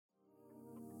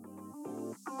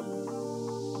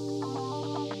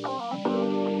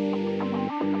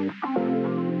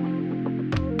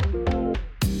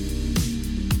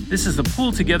This is the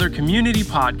Pool Together Community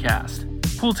Podcast.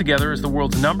 Pool Together is the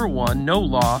world's #1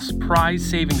 no-loss prize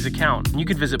savings account, and you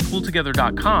can visit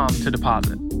PoolTogether.com to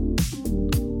deposit.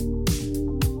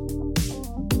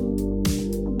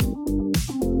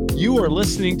 You are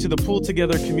listening to the Pool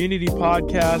Together Community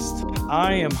Podcast.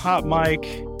 I am Hot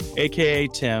Mike, aka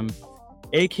Tim,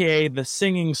 aka the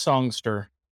Singing Songster,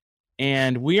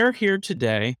 and we are here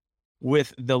today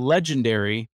with the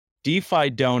legendary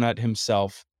DeFi Donut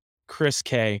himself, Kris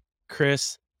K.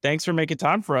 Kris, thanks for making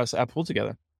time for us at Pool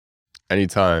Together.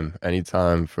 Anytime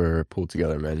for Pool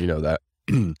Together, man. You know that.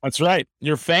 That's right.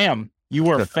 You're fam. You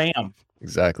are fam.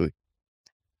 Exactly.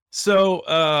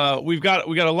 So we've got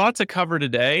a lot to cover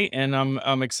today, and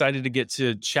I'm excited to get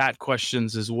to chat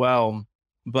questions as well.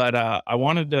 But I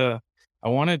wanted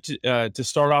to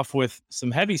start off with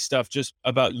some heavy stuff, just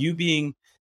about you being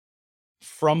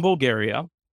from Bulgaria.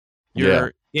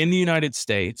 You're in the United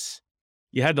States.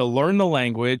 You had to learn the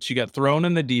language. You got thrown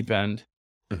in the deep end.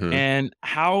 Mm-hmm. And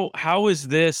how has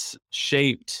this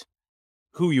shaped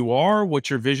who you are, what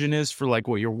your vision is for like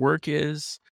what your work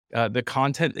is, the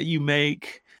content that you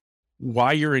make,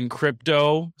 why you're in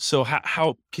crypto? So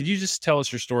how could you just tell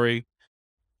us your story?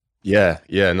 Yeah.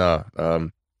 No.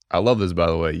 I love this, by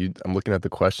the way. I'm looking at the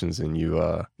questions, and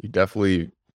you definitely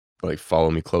like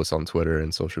follow me close on Twitter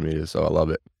and social media, so I love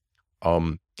it.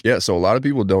 So a lot of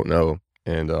people don't know,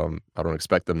 and I don't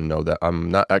expect them to know, that I'm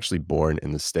not actually born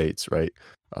in the States, right?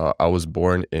 I was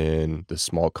born in this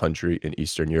small country in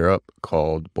Eastern Europe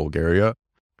called Bulgaria,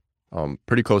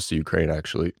 pretty close to Ukraine,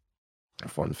 actually.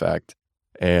 Fun fact.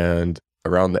 And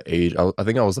around the age, I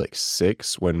think I was like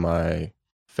 6 when my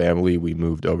family, we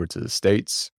moved over to the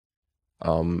States.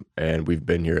 And we've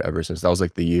been here ever since. That was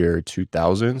like the year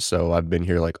 2000. So I've been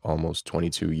here like almost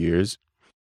 22 years.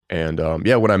 And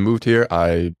when I moved here,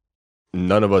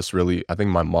 none of us really, I think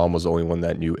my mom was the only one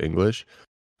that knew English,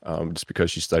 just because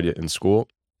she studied it in school.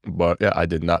 But yeah, I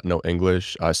did not know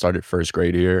English. I started first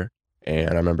grade here, and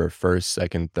I remember first,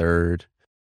 second, third.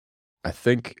 I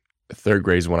think third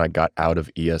grade is when I got out of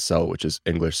ESL, which is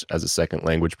English as a second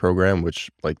language program,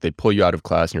 which like they pull you out of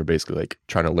class and you're basically like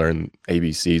trying to learn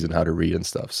ABCs and how to read and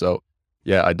stuff. So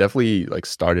yeah, I definitely like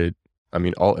started, I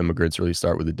mean, all immigrants really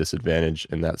start with a disadvantage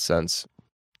in that sense.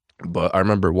 But I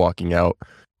remember walking out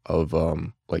of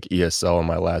like ESL on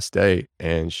my last day,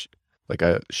 and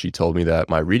she told me that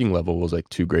my reading level was like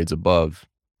 2 grades above,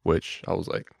 which I was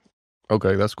like,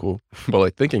 okay, that's cool. But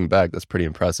like thinking back, that's pretty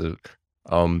impressive.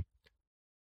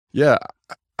 Yeah,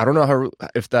 I don't know how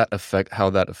that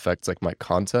affects like my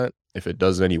content, if it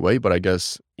does anyway, but I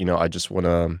guess, I just want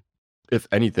to, if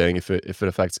anything, if it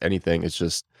affects anything, it's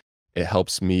just, it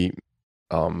helps me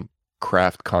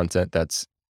craft content that's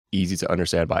easy to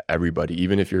understand by everybody,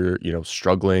 even if you're,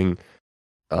 struggling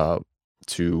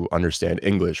to understand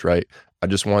English, right? I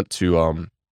just want to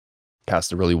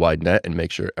cast a really wide net and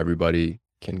make sure everybody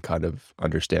can kind of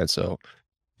understand. So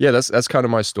yeah, that's kind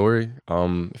of my story.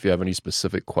 If you have any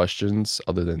specific questions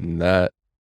other than that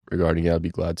regarding it, I'd be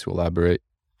glad to elaborate.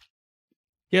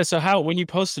 Yeah. So when you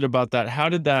posted about that, how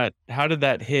did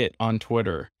that hit on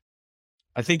Twitter?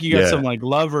 I think you got some like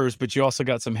lovers, but you also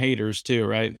got some haters too,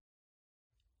 right?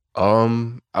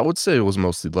 I would say it was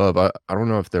mostly love. I don't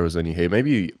know if there was any hate.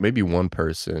 Maybe one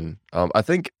person. I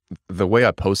think the way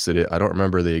I posted it, I don't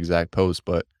remember the exact post,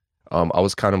 but I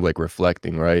was kind of like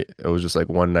reflecting, right? It was just like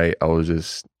one night I was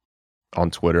just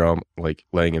on Twitter, I'm like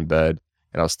laying in bed,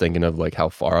 and I was thinking of like how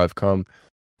far I've come.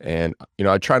 And,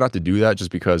 I try not to do that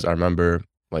just because I remember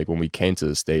like when we came to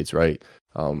the States, right?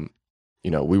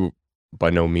 We were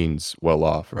by no means well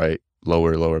off, right?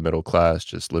 Lower middle class,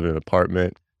 just living in an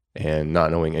apartment and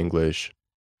not knowing English.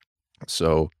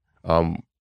 So,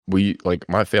 we, like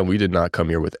my family, we did not come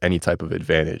here with any type of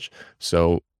advantage.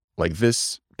 So like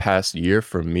this past year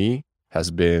for me has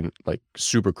been like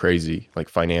super crazy, like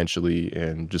financially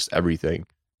and just everything.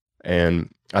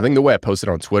 And I think the way I posted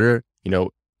on Twitter,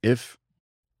 if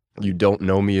you don't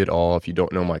know me at all, if you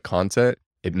don't know my content,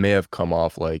 it may have come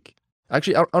off like,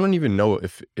 actually, I don't even know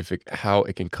how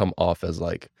it can come off as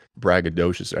like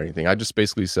braggadocious or anything. I just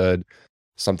basically said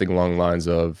something along the lines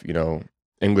of,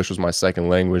 English was my second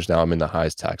language. Now I'm in the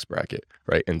highest tax bracket,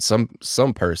 right? And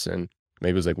some person,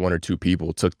 maybe it was like 1 or 2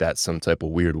 people, took that some type of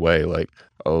weird way, like,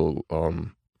 oh,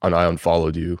 and I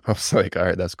unfollowed you. I was like, all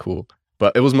right, that's cool.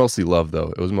 But it was mostly love,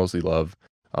 though. It was mostly love.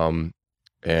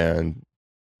 And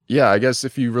yeah, I guess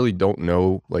if you really don't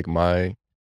know like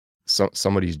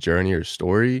somebody's journey or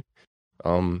story,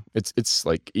 it's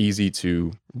like easy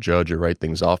to judge or write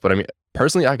things off. But I mean,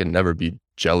 personally, I can never be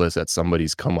jealous at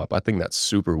somebody's come up. I think that's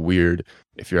super weird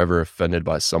if you're ever offended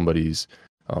by somebody's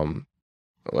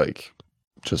like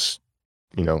just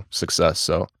success.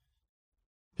 So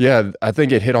Yeah, I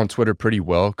think it hit on Twitter pretty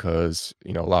well because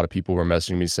a lot of people were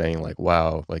messaging me saying like,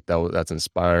 "Wow, like that's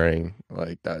inspiring.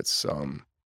 Like I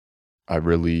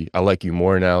like you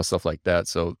more now," stuff like that.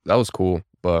 So that was cool.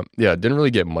 But yeah, didn't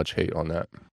really get much hate on that.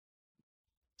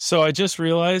 So I just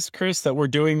realized, Kris, that we're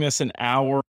doing this an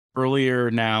hour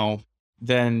earlier now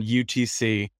than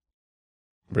UTC.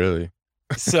 Really.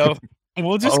 So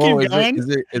we'll just Oh, keep going. is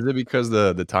it because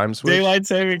the time switch? Daylight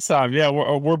savings time. Yeah,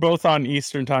 we're both on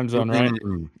Eastern time zone, right?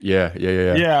 Yeah, yeah, yeah,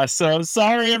 yeah. Yeah. So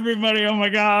sorry, everybody. Oh my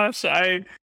gosh.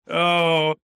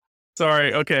 Oh,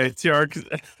 sorry. Okay, Tiark.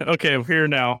 Okay, I'm here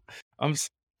now. I'm.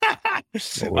 Well,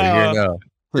 we're here uh, now.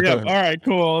 Yep. All right.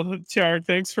 Cool. Tiark,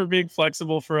 thanks for being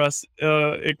flexible for us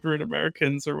ignorant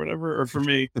Americans or whatever, or for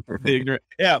me, the ignorant.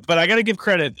 Yeah, but I got to give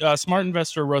credit. Smart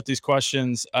Investor wrote these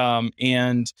questions, and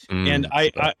Okay.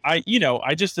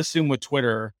 I just assume with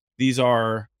Twitter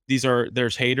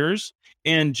there's haters,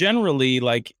 and generally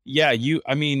like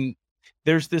I mean,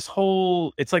 there's this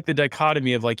whole it's like the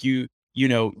dichotomy of like you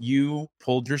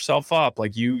pulled yourself up,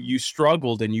 like you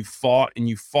struggled and you fought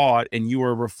and you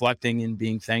were reflecting and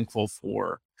being thankful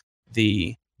for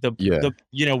the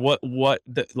Yeah, what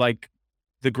the like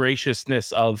the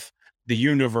graciousness of the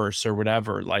universe or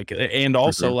whatever, like, and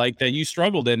also mhm. like that you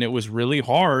struggled and it was really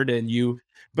hard and you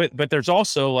but there's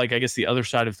also like I guess the other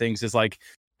side of things is like,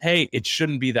 hey, it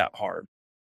shouldn't be that hard,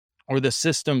 or the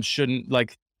system shouldn't,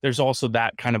 like, there's also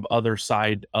that kind of other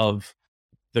side of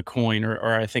the coin,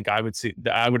 or I think I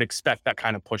would expect that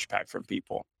kind of pushback from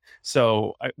people.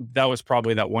 So that was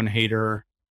probably that one hater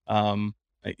um,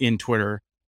 in Twitter.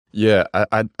 Yeah,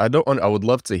 I don't want I would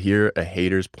love to hear a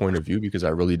hater's point of view because I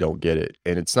really don't get it.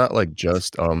 And it's not like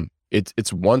just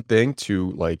it's one thing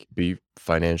to like be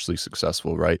financially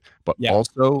successful, right? But Yeah,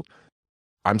 also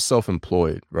I'm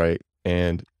self-employed, right?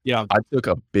 And yeah, I took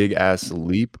a big ass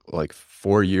leap like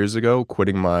 4 years ago,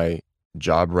 quitting my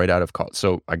job right out of college.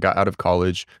 So I got out of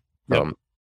college, yep,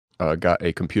 um, got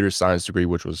a computer science degree,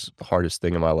 which was the hardest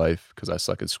thing in my life because I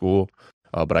suck at school.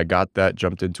 But I got that,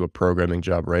 jumped into a programming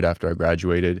job right after I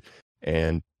graduated,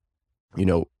 and you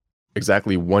know,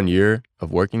 exactly 1 year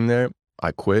of working there,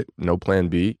 I quit, no plan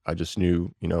B. I just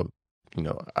knew,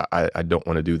 I don't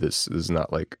wanna do this. This is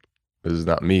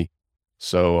not me.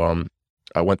 So,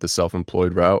 I went the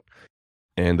self-employed route,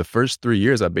 and the first 3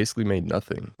 years, I basically made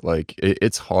nothing. Like,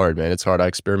 it's hard, man, it's hard. I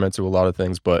experimented with a lot of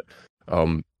things, but,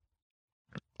 um,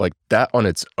 like, that on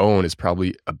its own is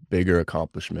probably a bigger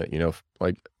accomplishment,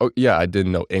 like, oh, yeah, I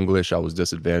didn't know English, I was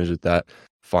disadvantaged at that,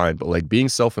 fine, but, like, being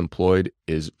self-employed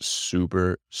is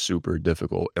super, super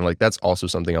difficult, and, like, that's also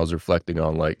something I was reflecting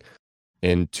on, like,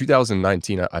 in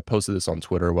 2019, I posted this on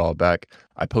Twitter a while back,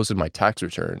 I posted my tax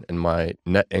return, and my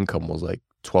net income was, like,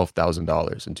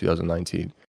 $12,000 in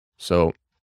 2019. So,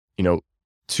 you know,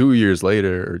 2 years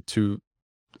later or 2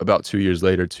 about 2 years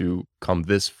later to come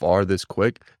this far this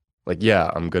quick, like,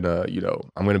 yeah, I'm gonna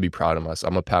be proud of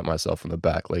myself. Imma pat myself on the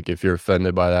back. Like, if you're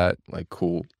offended by that, like,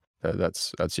 cool.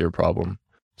 That's your problem.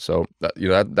 So,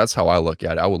 that's how I look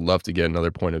at it. I would love to get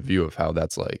another point of view of how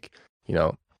that's like, you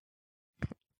know,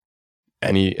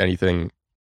 anything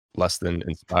less than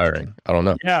inspiring. I don't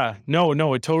know. yeah. No,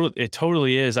 it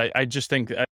totally is. I just think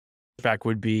that pushback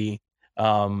would be,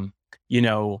 um, you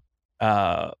know,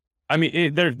 uh, I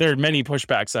mean, there are many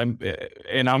pushbacks.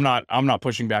 And I'm not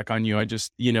pushing back on you. I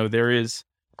just, there is,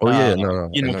 Oh, yeah, yeah, no, no, I know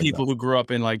you're not. people who grew up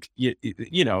in like,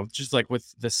 just like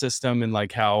with the system and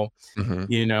like how,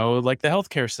 Mhm. like the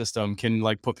healthcare system can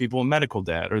like put people in medical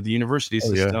debt, or the university Oh,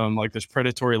 yeah. system, like there's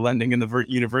predatory lending in the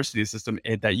university system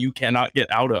that you cannot get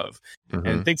out of, and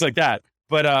Mhm. things like that.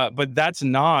 But that's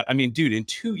not, I mean, dude, in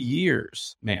 2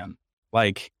 years, man,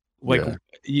 like, like Yeah.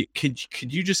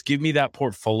 could you just give me that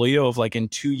portfolio of like in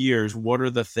 2 years, what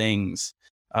are the things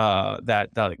that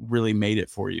like really made it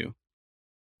for you?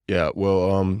 Yeah,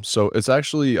 well, so it's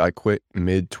actually I quit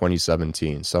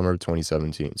mid-2017, summer of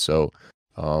 2017. So,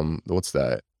 what's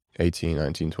that? 18,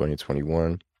 19, 20,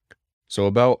 21. So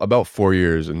about 4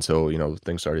 years until,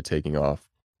 things started taking off.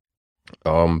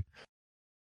 Um,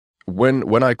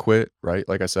 when I quit, right,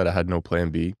 like I said, I had no plan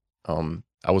B.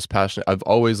 I was passionate. I've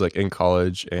always like in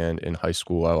college and in high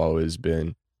school, I've always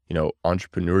been,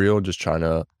 entrepreneurial, just trying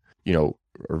to, you know,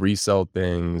 resell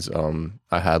things.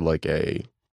 I had like a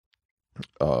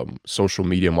social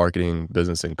media marketing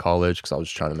business in college because I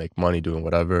was trying to make money doing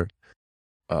whatever.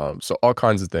 So all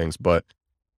kinds of things. But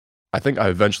I think I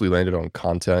eventually landed on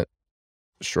content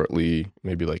shortly,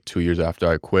 maybe like 2 years after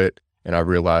I quit. And I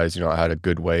realized, I had a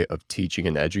good way of teaching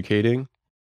and educating.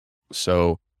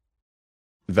 So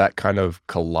that kind of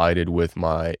collided with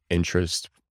my interest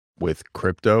with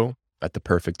crypto at the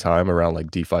perfect time around like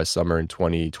DeFi summer in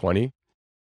 2020.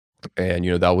 And,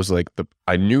 that was like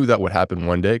I knew that would happen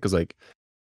one day because like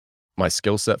my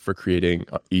skill set for creating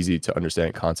easy to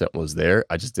understand content was there.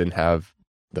 I just didn't have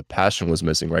the passion was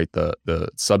missing, right? The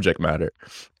subject matter.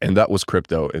 And that was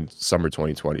crypto in summer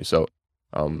 2020. So,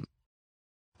 um,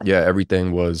 yeah,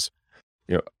 everything was,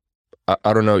 you know,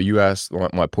 I don't know. You asked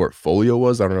what my portfolio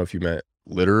was. I don't know if you meant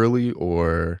literally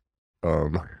or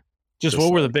um, Just just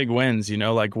what were the like, big wins?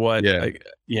 Like what? yeah.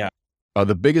 Yeah.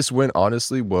 The biggest win,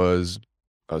 honestly, was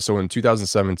so in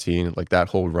 2017, like that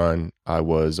whole run, I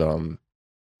was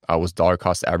dollar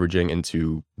cost averaging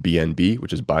into BNB,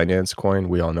 which is Binance coin.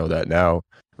 We all know that now,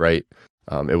 right?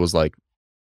 It was like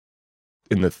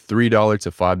in the $3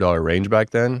 to $5 range back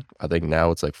then. I think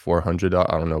now it's like $400.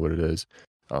 I don't know what it is.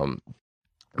 Um,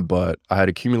 but I had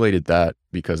accumulated that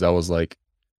because that was like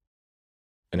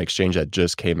an exchange that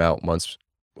just came out months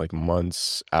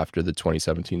after the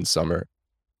 2017 summer.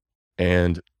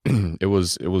 And it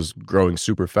was growing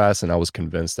super fast, and I was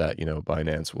convinced that,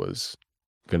 Binance was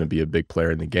gonna be a big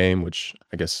player in the game, which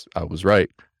I guess I was right.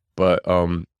 But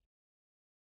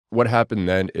what happened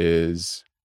then is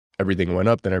everything went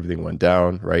up, then everything went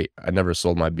down, right? I never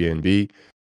sold my BNB.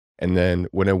 And then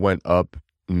when it went up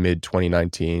mid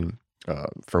 2019,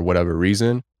 for whatever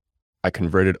reason, I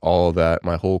converted all of that,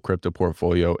 my whole crypto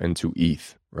portfolio into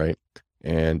ETH, right?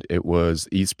 And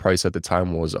ETH's price at the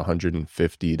time was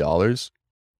 $150.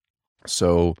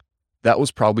 So that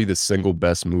was probably the single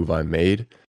best move I made.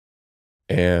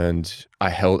 And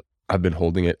I've been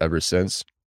holding it ever since,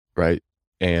 right?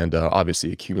 And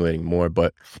obviously accumulating more.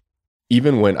 But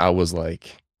even when I was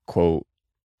like, quote,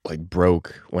 like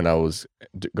broke, when I was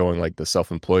going like the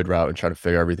self-employed route and trying to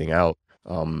figure everything out,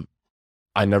 um,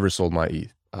 I never sold my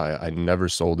ETH. I never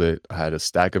sold it. I had a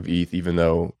stack of ETH, even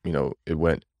though, it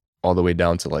went all the way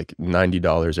down to like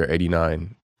 $90 or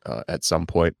 89 at some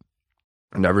point.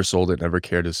 I never sold it, never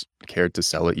cared to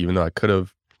sell it, even though I could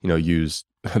have, used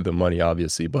the money,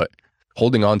 obviously. But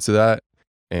holding on to that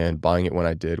and buying it when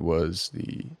I did was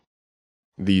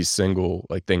the single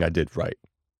like thing I did right.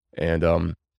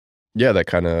 And yeah, that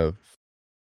kind of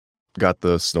got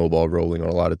the snowball rolling on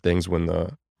a lot of things when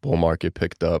the bull market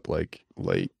picked up like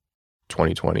late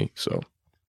 2020. So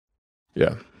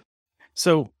yeah.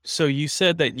 So you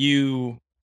said that you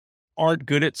aren't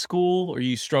good at school, or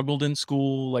you struggled in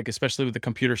school, like especially with the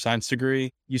computer science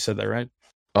degree. You said that, right?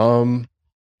 Um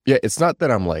yeah, it's not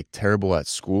that I'm like terrible at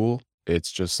school.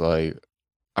 It's just like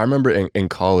I remember in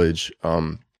college,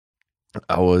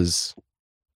 I was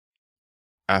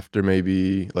after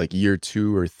maybe like year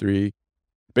 2 or 3,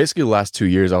 basically the last 2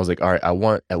 years, I was like, all right, I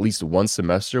want at least one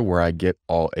semester where I get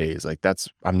all A's. Like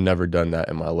I've never done that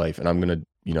in my life. And I'm gonna,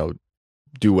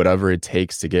 do whatever it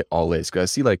takes to get all A's. Cause I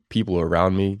see like people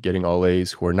around me getting all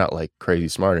A's who are not like crazy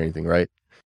smart or anything, right?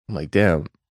 I'm like, damn,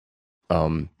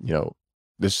 um, you know,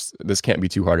 this can't be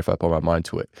too hard if I put my mind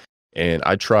to it. And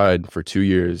I tried for 2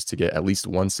 years to get at least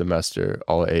one semester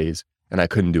all A's, and I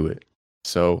couldn't do it.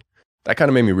 So that kind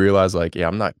of made me realize, like, yeah,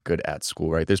 I'm not good at school,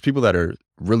 right? There's people that are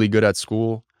really good at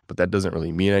school, but that doesn't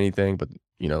really mean anything. But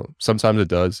sometimes it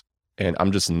does, and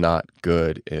I'm just not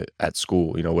good at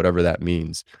school. Whatever that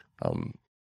means. Um,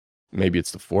 Maybe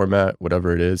it's the format,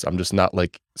 whatever it is. I'm just not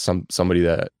like somebody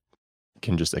that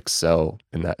can just excel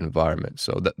in that environment.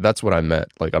 So that's what I meant.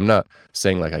 Like I'm not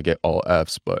saying like I get all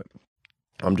F's, but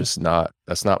I'm just not.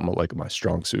 That's not like my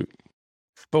strong suit.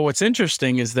 But what's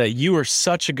interesting is that you are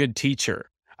such a good teacher.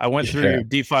 I went through Yeah. your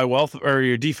DeFi wealth or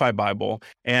your DeFi Bible,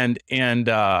 and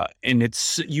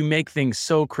it's you make things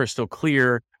so crystal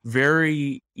clear,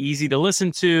 very easy to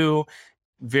listen to,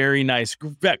 very nice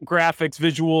graphics,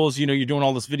 visuals. You're doing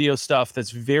all this video stuff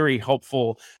that's very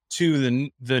helpful to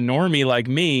the normie like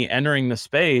me entering the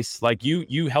space. Like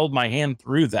you held my hand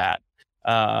through that.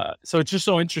 So it's just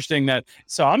so interesting that.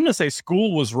 So I'm gonna say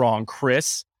school was wrong,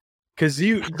 Kris, because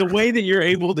the way that you're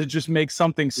able to just make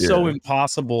something so Yeah.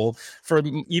 impossible for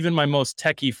even my most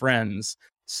techie friends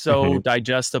so Mhm.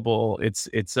 digestible. It's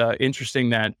interesting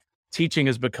that teaching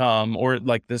has become, or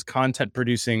like this content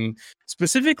producing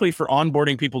specifically for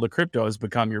onboarding people to crypto, has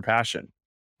become your passion.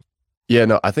 Yeah,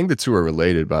 no, I think the two are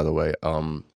related, by the way.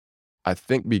 I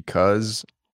think because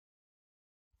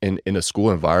in a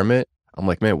school environment, I'm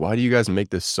like, man, why do you guys make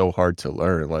this so hard to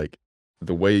learn? Like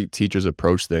the way teachers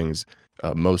approach things,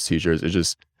 most teachers, it's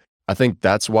just, I think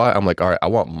that's why I'm like, all right, I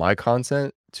want my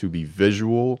content to be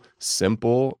visual,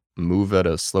 simple, move at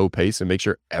a slow pace, and make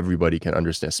sure everybody can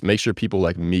understand. Make sure people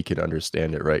like me can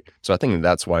understand it, right? So I think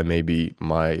that's why maybe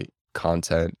my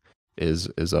content is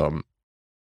is um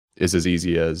is as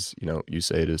easy as you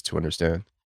say it is to understand.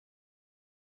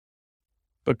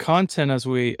 But content, as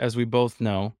we both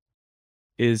know,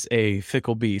 is a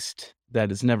fickle beast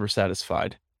that is never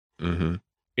satisfied. Mhm.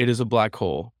 It is a black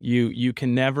hole. You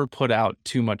can never put out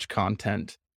too much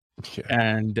content, Yeah.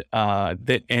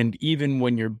 and even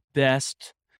when your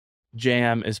best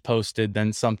jam is posted,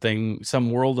 then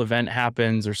some world event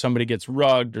happens or somebody gets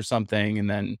rugged or something, and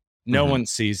then no Mhm. one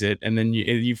sees it, and then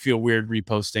you feel weird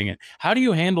reposting it. How do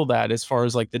you handle that as far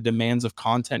as like the demands of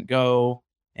content go?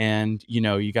 And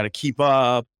you got to keep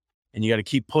up and you got to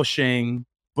keep pushing,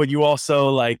 but you also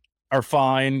like are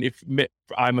fine if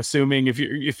I'm assuming if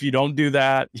you don't do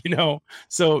that,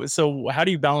 so how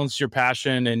do you balance your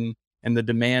passion and the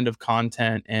demand of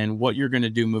content and what you're going to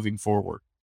do moving forward?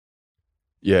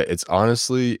 Yeah, it's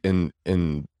honestly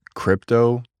in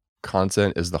crypto,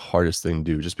 content is the hardest thing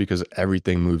to do just because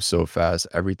everything moves so fast,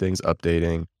 everything's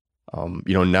updating.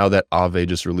 Now that Aave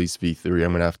just released V3,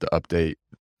 I'm gonna have to update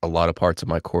a lot of parts of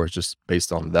my course just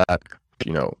based on that.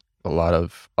 You know, a lot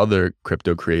of other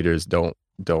crypto creators don't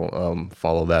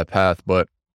follow that path, but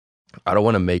I don't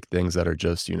want to make things that are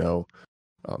just,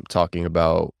 talking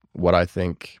about what I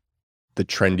think the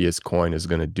trendiest coin is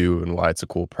gonna do and why it's a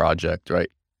cool project, right?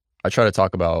 I try to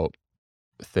talk about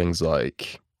things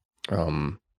like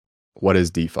um, what is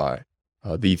DeFi,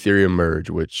 the Ethereum merge,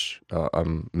 which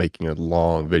I'm making a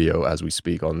long video as we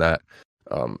speak on that.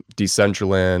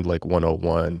 Decentraland, like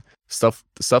 101, stuff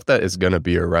that is going to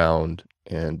be around.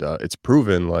 And it's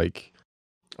proven like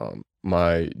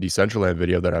my Decentraland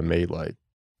video that I made like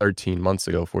 13 months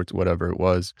ago, 14, whatever it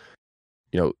was,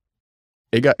 you know,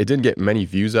 it didn't get many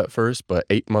views at first, but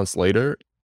 8 months later,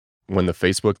 when the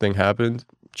Facebook thing happened,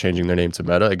 changing their name to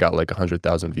Meta, it got like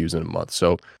 100,000 views in a month.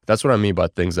 So that's what I mean by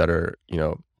things that are,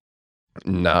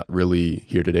 not really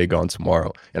here today, gone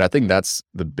tomorrow. And I think that's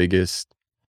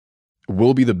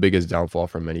will be the biggest downfall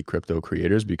for many crypto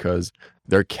creators because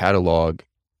their catalog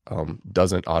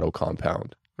doesn't auto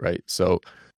compound, right? So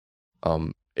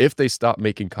if they stop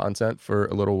making content for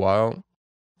a little while,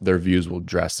 their views will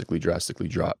drastically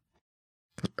drop.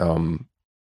 Um,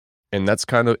 and that's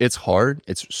it's hard.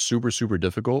 It's super, super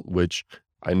difficult, which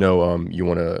I know you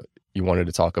wanted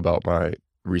to talk about my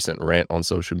recent rant on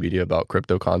social media about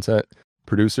crypto content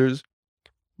producers.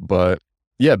 But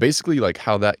yeah, basically like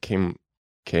how that came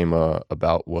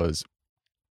about was,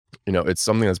 it's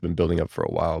something that's been building up for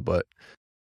a while, but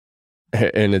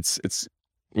and it's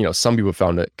some people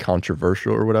found it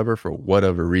controversial or whatever for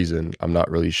whatever reason. I'm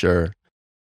not really sure.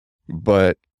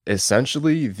 But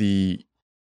essentially the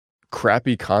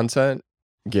crappy content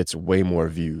gets way more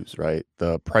views, right?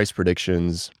 The price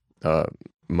predictions, uh,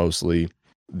 mostly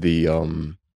the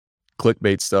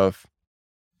clickbait stuff,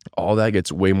 all that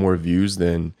gets way more views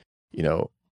than, you know,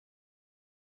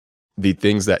 the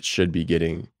things that should be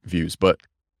getting views. But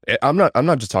I'm not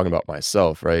just talking about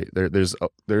myself, right?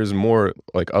 There's more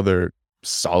like other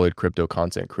solid crypto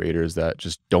content creators that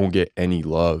just don't get any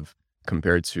love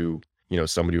compared to,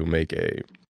 somebody who make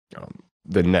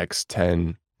the next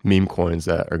 10 meme coins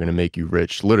that are going to make you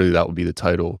rich. Literally, that would be the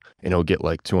title, and it'll get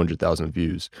like 200,000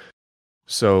 views.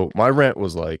 So my rant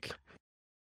was like,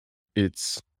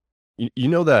 it's you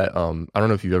know that I don't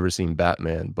know if you've ever seen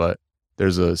Batman, but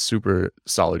there's a super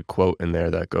solid quote in there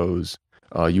that goes,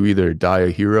 "You either die a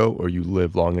hero or you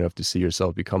live long enough to see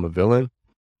yourself become a villain."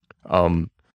 Um,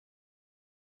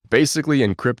 Basically,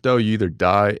 in crypto, you either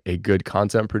die a good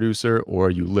content producer or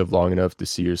you live long enough to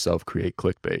see yourself create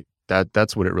clickbait.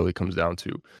 That's what it really comes down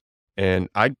to. And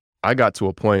I got to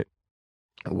a point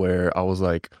where I was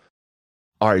like,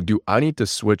 all right, do I need to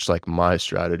switch like my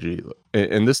strategy?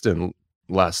 And this didn't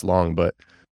last long, but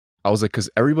I was like, because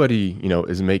everybody,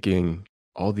 is making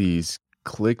all these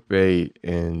clickbait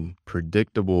and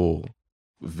predictable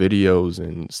videos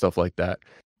and stuff like that.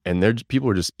 And people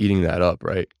are just eating that up,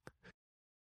 right?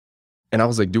 And I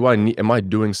was like, am I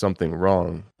doing something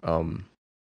wrong?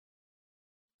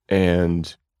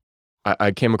 And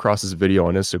I came across this video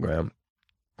on Instagram,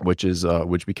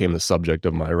 which became the subject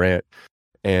of my rant.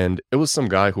 And it was some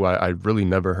guy who I really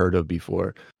never heard of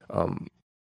before. Um,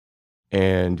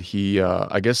 and he,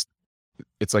 I guess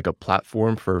it's like a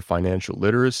platform for financial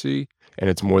literacy, and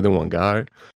it's more than one guy.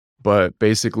 But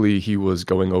basically, he was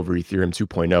going over Ethereum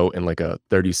 2.0 in like a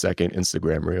 30-second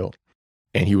Instagram reel.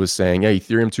 And he was saying, yeah,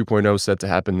 Ethereum 2.0 set to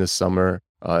happen this summer.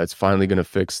 It's finally going to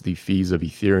fix the fees of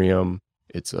Ethereum.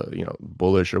 It's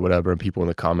bullish or whatever. And people in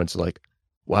the comments are like,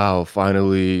 wow,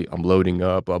 finally, I'm loading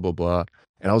up, blah, blah, blah.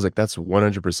 And I was like, that's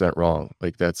 100% wrong.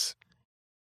 Like that's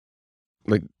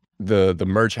like the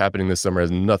merge happening this summer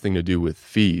has nothing to do with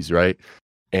fees, right?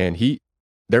 And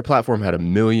their platform had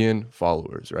 1 million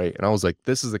followers, right? And I was like,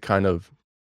 this is the kind of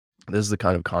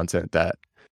content that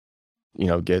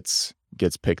gets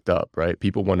picked up, right?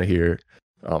 People want to hear.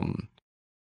 Um,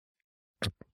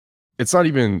 it's not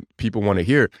even people want to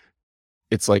hear.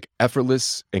 it's like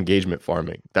effortless engagement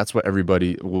farming. That's what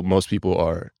everybody, well, most people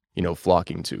are,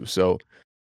 flocking to. So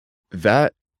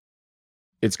that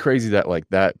it's crazy that like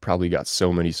that probably got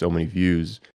so many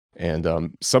views.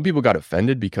 And some people got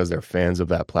offended because they're fans of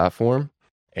that platform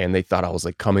and they thought I was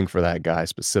like coming for that guy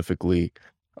specifically.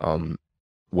 Um,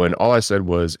 when all I said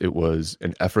was it was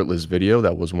an effortless video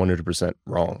that was 100%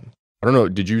 wrong. I don't know.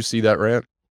 Did you see that rant?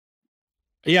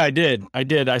 Yeah, I did. I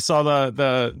did. I saw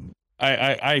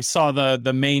I saw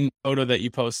the main photo that you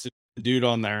posted, the dude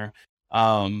on there.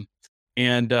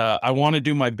 And I want to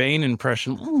do my Bane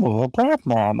impression. "Oh,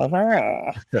 Batman,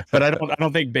 but I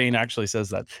don't think Bane actually says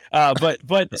that.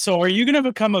 But so are you gonna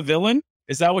become a villain?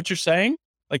 Is that what you're saying?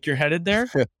 Like you're headed there?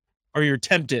 Or you're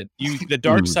tempted? The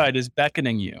dark Mm. side is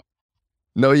beckoning you.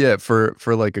 No, yeah, for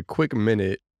like a quick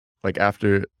minute, like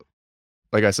after,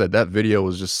 like I said, that video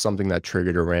was just something that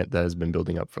triggered a rant that has been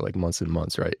building up for like months and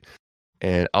months, right?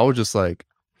 And I was just like,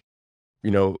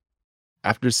 you know,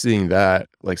 after seeing that,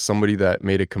 like somebody that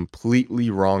made a completely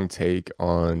wrong take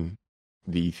on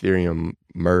the Ethereum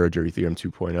merge or Ethereum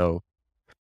 2.0,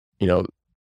 you know,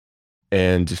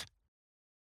 and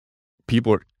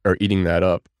people are eating that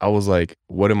up. I was like,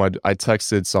 what am I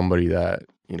texted somebody that,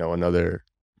 another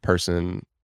person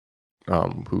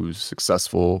who's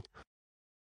successful,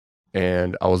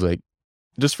 and I was like,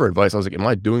 just for advice, I was like, am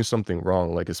I doing something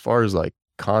wrong? Like as far as like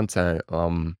content,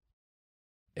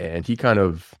 and he kind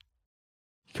of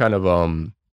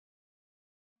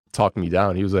talked me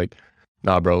down. He was like,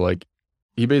 nah, bro, like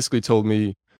he basically told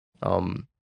me, um,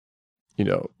 you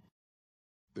know,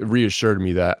 reassured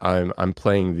me that I'm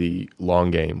playing the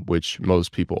long game, which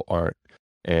most people aren't.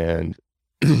 And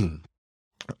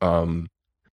um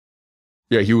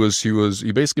yeah,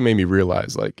 he basically made me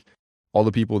realize like all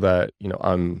the people that,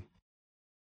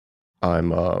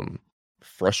 I'm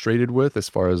frustrated with as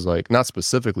far as like not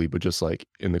specifically, but just like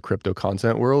in the crypto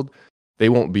content world, they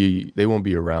won't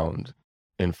be around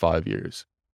in 5 years.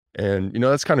 And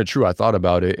that's kind of true. I thought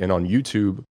about it. And on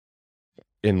YouTube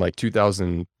in like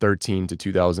 2013 to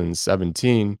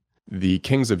 2017, the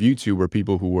kings of YouTube were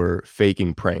people who were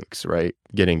faking pranks, right?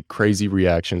 Getting crazy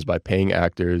reactions by paying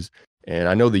actors. And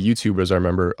I know the YouTubers I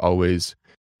remember always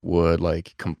would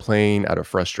like complain out of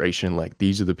frustration, like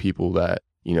these are the people that,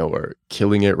 are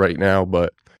killing it right now.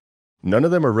 But none of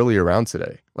them are really around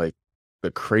today. Like the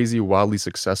crazy, wildly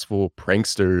successful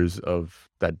pranksters of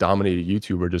that dominated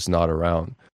YouTube are just not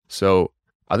around. So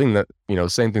I think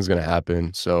that, same thing's gonna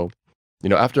happen. So,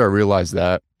 after I realized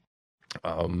that,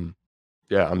 um,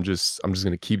 yeah, I'm just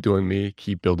gonna keep doing me,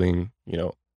 keep building,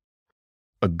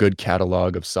 a good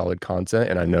catalog of solid content.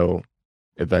 And I know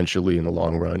eventually in the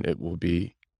long run it will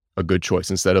be a good choice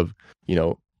instead of, you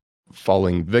know,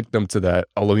 falling victim to that.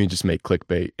 Oh, let me just make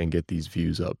clickbait and get these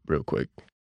views up real quick.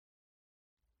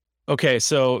 Okay,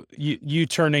 so you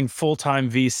turning full-time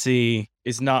VC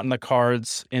is not in the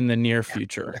cards in the near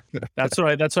future. That's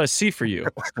what I see for you.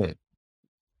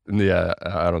 Yeah,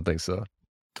 I don't think so.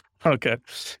 Okay.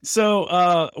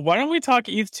 So, why don't we talk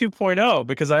ETH 2.0?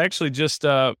 Because I actually just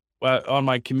on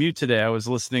my commute today, I was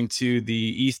listening to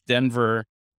the ETH Denver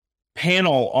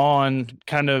panel on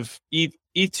kind of ETH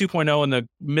 2.0 and the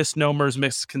misnomers,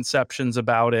 misconceptions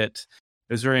about it.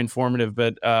 It was very informative,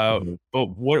 Mhm. but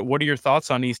what are your thoughts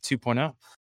on ETH 2.0?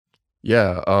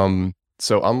 Yeah,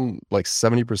 so I'm like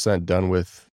 70% done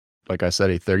with, like I said,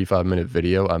 a 35-minute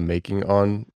video I'm making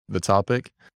on the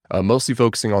topic, mostly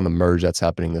focusing on the merge that's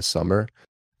happening this summer.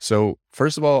 So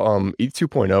first of all, ETH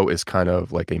 2.0 is kind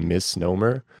of like a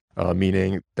misnomer,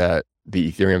 meaning that the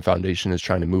Ethereum Foundation is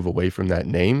trying to move away from that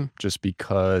name just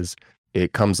because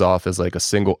it comes off as like a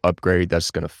single upgrade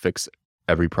that's going to fix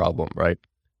every problem, right?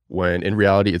 When in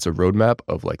reality, it's a roadmap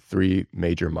of like three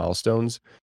major milestones.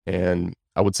 And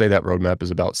I would say that roadmap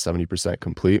is about 70%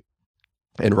 complete.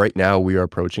 And right now, we are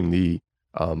approaching the,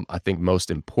 I think, most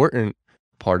important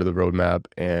part of the roadmap.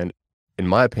 And in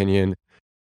my opinion,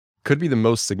 could be the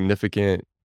most significant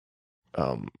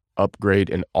upgrade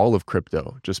in all of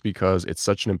crypto, just because it's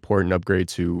such an important upgrade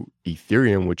to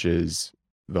Ethereum, which is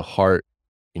the heart,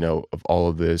 of all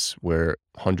of this, where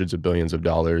hundreds of billions of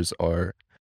dollars are,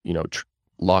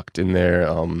 locked in there,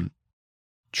 $1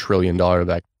 trillion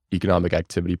of economic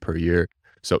activity per year.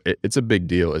 So it's a big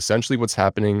deal. Essentially, what's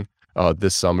happening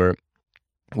this summer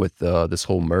with this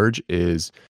whole merge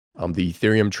is the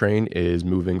Ethereum train is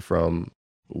moving from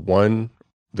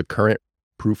the current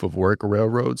proof of work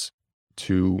railroads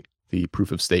to the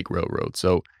proof of stake railroad.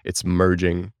 So it's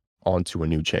merging onto a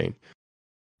new chain.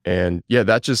 And yeah,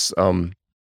 that just, I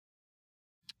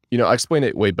explain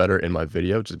it way better in my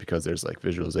video just because there's like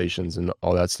visualizations and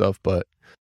all that stuff. But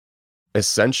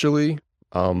essentially,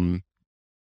 um,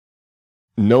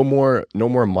 no more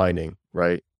mining,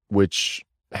 right? Which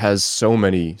has so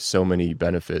many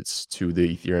benefits to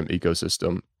the Ethereum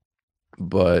ecosystem,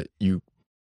 but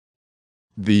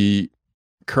the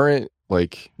current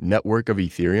like network of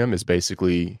Ethereum is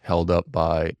basically held up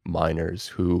by miners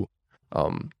who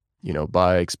um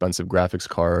buy expensive graphics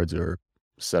cards or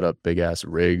set up big ass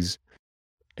rigs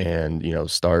and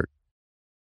start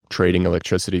trading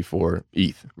electricity for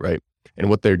ETH, right? And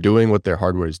what their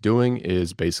hardware is doing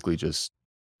is basically just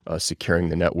securing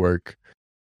the network.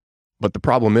 But the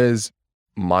problem is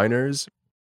miners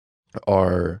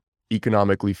are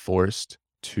economically forced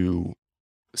to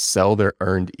sell their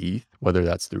earned ETH, whether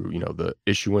that's through the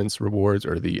issuance rewards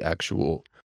or the actual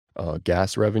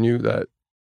gas revenue that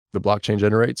the blockchain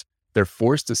generates. They're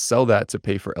forced to sell that to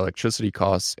pay for electricity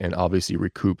costs and obviously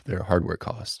recoup their hardware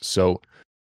costs. So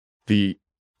the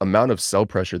amount of sell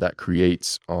pressure that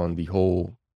creates on the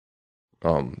whole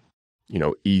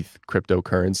ETH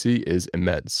cryptocurrency is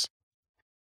immense.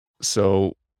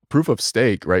 So proof of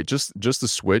stake, right? Just the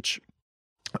switch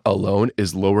alone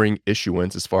is lowering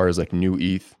issuance as far as like new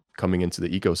ETH coming into the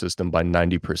ecosystem by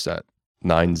 90%,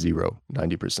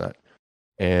 90%.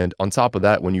 And on top of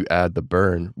that, when you add the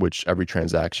burn, which every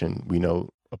transaction we know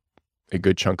a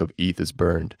good chunk of ETH is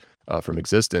burned from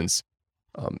existence,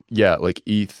 yeah, like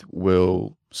ETH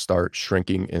will start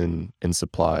shrinking in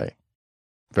supply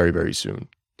very, very soon.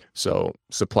 So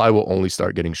supply will only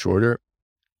start getting shorter.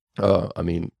 I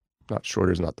mean, not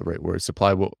shorter is not the right word.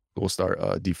 Supply will start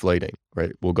deflating,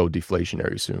 right? We'll go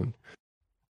deflationary soon.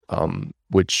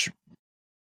 Which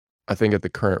I think at the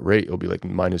current rate it'll be like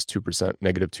 -2%,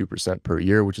 -2% per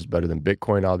year, which is better than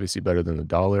Bitcoin, obviously better than the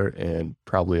dollar, and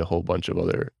probably a whole bunch of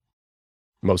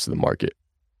most of the market.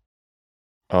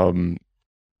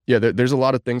 Yeah, there's a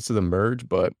lot of things to the merge,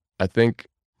 but I think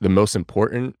the most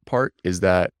important part is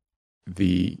that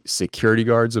the security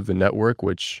guards of the network,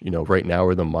 which right now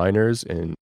are the miners,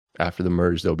 and after the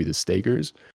merge they'll be the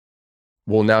stakers,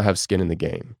 will now have skin in the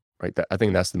game, right? I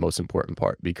think that's the most important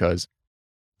part, because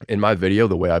in my video,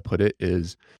 the way I put it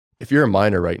is, if you're a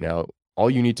miner right now, all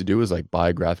you need to do is like buy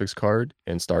a graphics card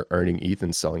and start earning ETH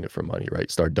and selling it for money, right?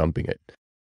 Start dumping it.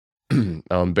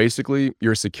 Basically,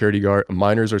 you're a security guard.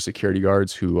 Miners are security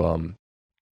guards who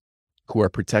are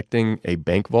protecting a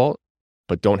bank vault,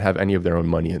 but don't have any of their own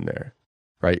money in there,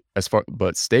 right?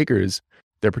 But stakers,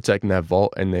 they're protecting that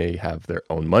vault and they have their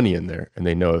own money in there, and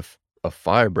they know if a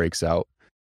fire breaks out,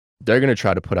 they're going to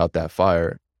try to put out that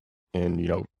fire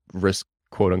and risk,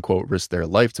 quote unquote, risk their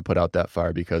life to put out that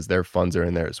fire because their funds are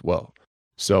in there as well.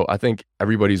 So I think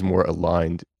everybody's more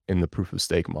aligned in the proof of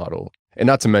stake model, and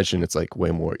not to mention it's like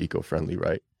way more eco-friendly,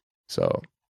 right? So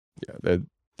yeah,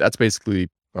 that's basically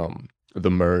the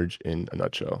merge in a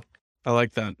nutshell. I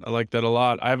like that. I like that a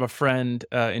lot. I have a friend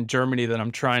in Germany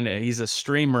that he's a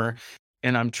streamer,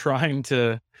 and I'm trying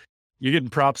to, you're getting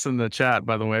props in the chat,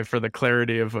 by the way, for the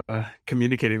clarity of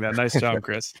communicating that. Nice job,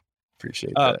 Kris.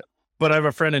 Appreciate that. But I have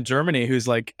a friend in Germany who's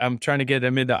like, I'm trying to get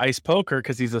him into ice poker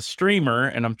because he's a streamer,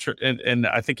 and and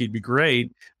I think he'd be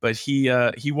great, but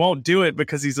he won't do it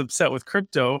because he's upset with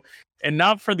crypto, and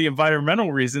not for the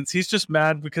environmental reasons. He's just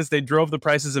mad because they drove the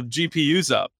prices of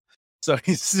GPUs up. So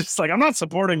he's just like, I'm not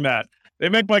supporting that. They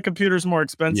make my computers more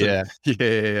expensive.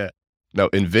 Yeah. No,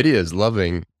 Nvidia is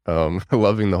loving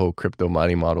loving the whole crypto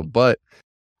mining model, but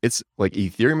it's like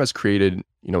Ethereum has created,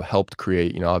 helped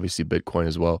create, obviously Bitcoin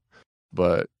as well,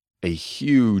 but a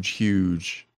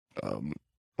huge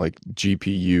like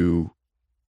GPU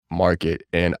market.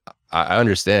 And I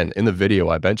understand in the video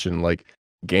I mentioned, like,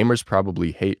 gamers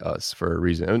probably hate us for a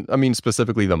reason. I mean,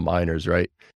 specifically the miners, right?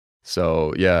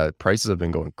 So yeah, prices have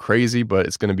been going crazy, but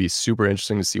it's going to be super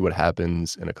interesting to see what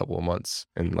happens in a couple of months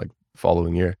and like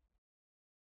following year.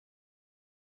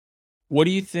 What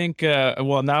do you think?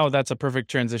 Well, now that's a perfect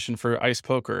transition for ice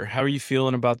poker. How are you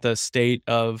feeling about the state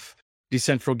of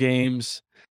decentral games,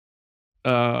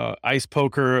 ice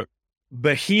poker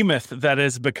behemoth that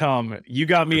has become? You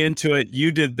got me into it.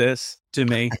 You did this to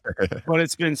me, but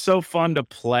it's been so fun to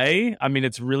play. I mean,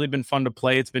 it's really been fun to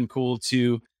play. It's been cool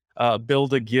to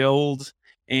build a guild,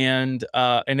 and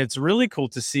it's really cool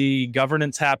to see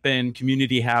governance happen,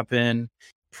 community happen,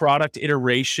 product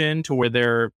iteration to where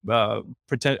they're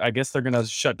I guess they're going to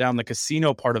shut down the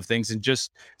casino part of things and just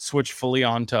switch fully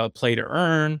on to play to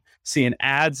earn, seeing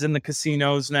ads in the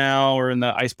casinos now or in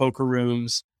the ice poker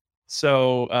rooms.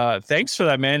 So thanks for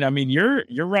that, man. I mean, you're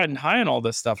riding high on all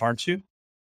this stuff, aren't you?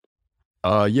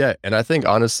 Yeah, and I think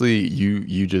honestly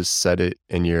you just said it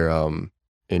in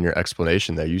your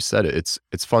explanation there. You said it.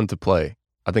 It's fun to play.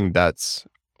 I think that's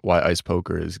why ice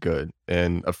poker is good.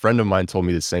 And a friend of mine told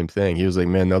me the same thing. He was like,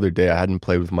 "Man, the other day I hadn't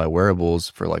played with my wearables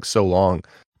for like so long,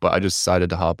 but I just decided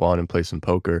to hop on and play some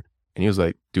poker. And he was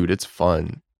like, dude, it's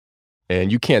fun. And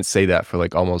you can't say that for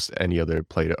like almost any other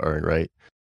play to earn, right?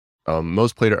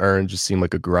 Most play to earn just seem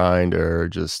like a grind or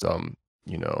just,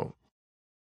 you know,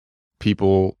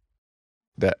 people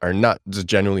that are not just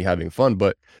genuinely having fun,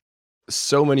 but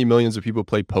so many millions of people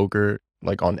play poker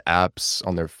like on apps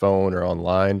on their phone or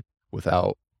online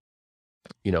without,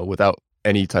 without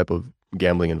any type of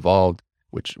gambling involved,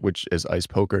 which is ice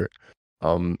poker.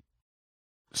 Um,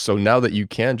 so now that you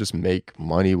can just make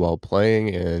money while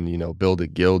playing and, build a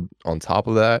guild on top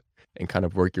of that and kind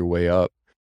of work your way up,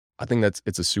 I think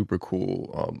it's a super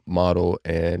cool model.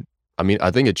 And I mean,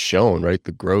 I think it's shown, right?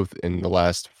 The growth in the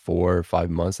last 4 or 5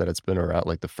 months that it's been around,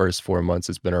 like the first 4 months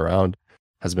it's been around,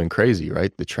 has been crazy,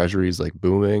 right? The treasury is like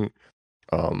booming.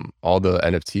 All the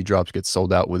NFT drops get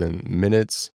sold out within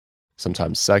minutes,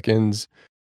 sometimes seconds.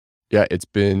 Yeah, it's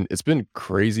been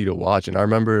crazy to watch. And I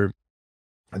remember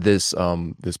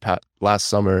last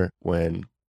summer when,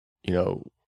 you know,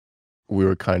 we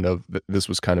were kind of this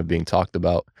was kind of being talked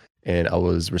about, and I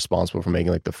was responsible for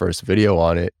making like the first video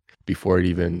on it before it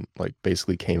even like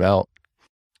basically came out.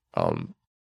 Um,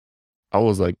 I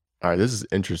was like, all right, this is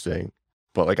interesting,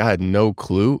 but like I had no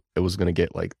clue it was gonna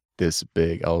get like this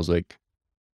big. I was like,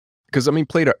 because I mean,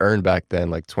 play to earn back then,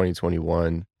 like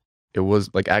 2021, it was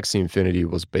like Axie Infinity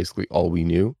was basically all we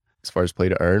knew as far as play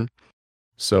to earn.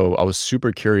 So I was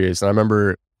super curious, and I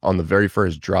remember on the very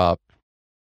first drop,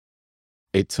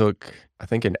 it took, I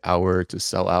think, an hour to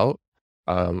sell out.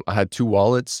 I had 2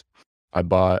 wallets. I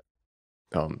bought,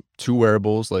 2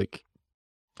 wearables, like,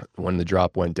 when the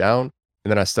drop went down,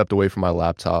 and then I stepped away from my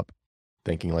laptop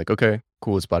thinking like, "Okay,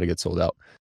 cool, it's about to get sold out."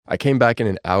 I came back in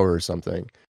an hour or something,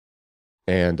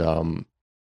 and,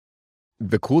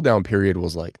 the cooldown period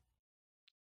was, like,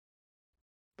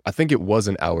 I think it was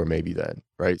an hour maybe then,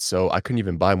 right? So I couldn't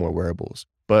even buy more wearables.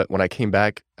 But when I came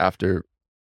back after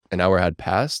an hour had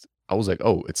passed, I was like,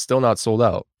 "Oh, it's still not sold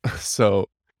out." So,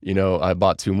 I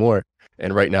bought 2 more,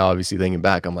 and right now, obviously, thinking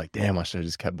back, I'm like, "Damn, I should've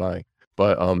just kept buying."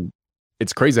 But,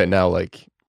 it's crazy that now, like,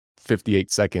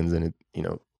 58 seconds and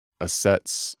a set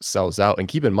sells out, and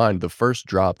keep in mind, the first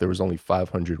drop, there was only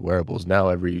 500 wearables. Now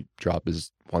every drop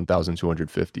is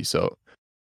 1,250, so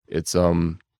it's,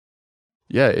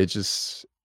 yeah,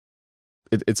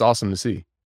 it's awesome to see.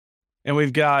 And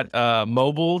we've got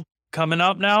mobile coming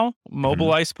up now, mobile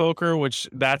Mhm. ice poker, which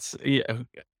that's yeah,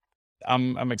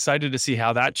 I'm excited to see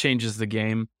how that changes the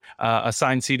game.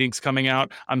 Assigned seating's coming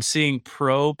out. I'm seeing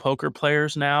pro poker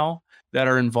players now that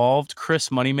are involved. Kris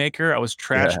Moneymaker, I was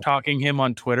trash Yeah, talking him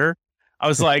on Twitter. I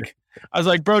was like,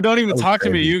 bro, don't even that was talk to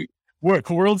me. crazy.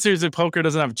 World Series of Poker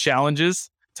doesn't have challenges.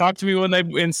 Talk to me when they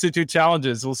institute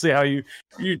challenges. We'll see how you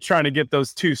trying to get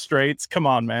those 2 straights. Come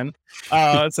on, man.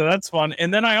 So that's fun.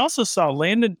 And then I also saw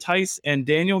Landon Tice and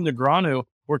Daniel Negreanu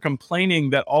were complaining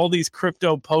that all these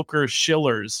crypto poker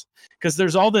shillers, because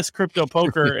there's all this crypto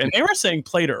poker, and they were saying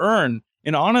play to earn.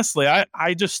 And honestly,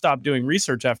 I just stopped doing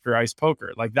research after ice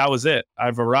poker. Like that was it.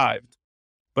 I've arrived.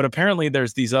 But apparently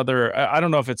there's these other, I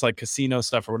don't know if it's like casino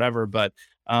stuff or whatever, but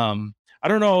I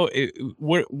don't know.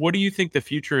 What do you think the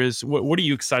future is? What are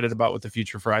you excited about with the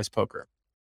future for ice poker?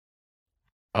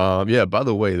 Yeah, by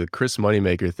the way, the Kris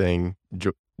Moneymaker thing,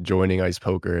 joining Ice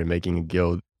Poker and making a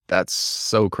guild, that's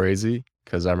so crazy.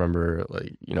 Because I remember,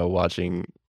 like, watching it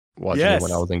when I Yes.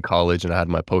 was in college and I had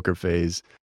my poker phase.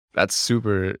 That's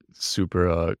super,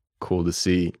 super, cool to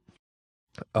see.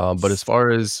 But as far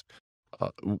as,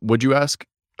 would you ask,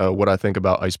 what I think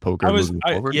about Ice Poker moving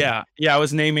forward? Yeah, I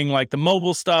was naming like the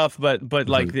mobile stuff, but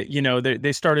like Mhm.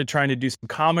 they started trying to do some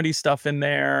comedy stuff in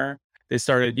there. They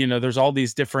started, there's all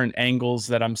these different angles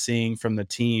that I'm seeing from the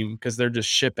team because they're just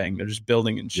shipping, they're just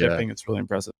building and Yeah. shipping. It's really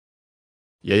impressive.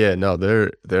 Yeah, yeah, no,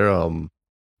 they're,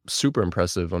 super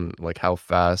impressive on, like, how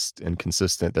fast and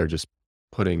consistent they're just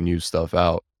putting new stuff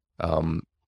out. Um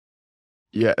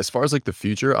Yeah, as far as, like, the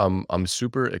future, I'm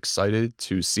super excited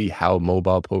to see how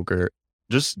mobile poker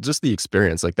just the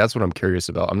experience, like, that's what I'm curious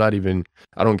about.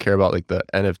 I don't care about, like, the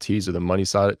NFTs or the money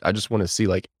side. I just wanna see,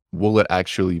 like, will it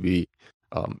actually be,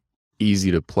 um,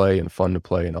 easy to play and fun to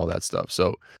play and all that stuff.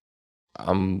 So,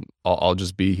 I'll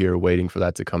just be here waiting for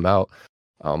that to come out.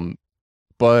 Um,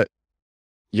 but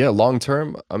yeah, long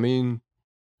term, I mean,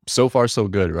 so far so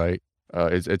good, right?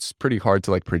 It's pretty hard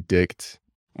to, like, predict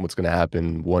what's gonna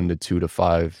happen 1 to 2 to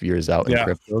 5 years out in Yeah,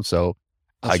 crypto, so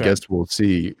I that's right. guess we'll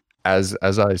see. As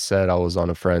I said, I was on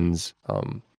a friend's,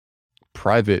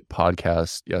 private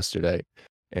podcast yesterday,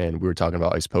 and we were talking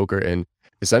about Ice Poker, and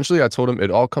essentially I told him it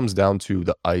all comes down to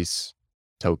the ICE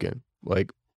token.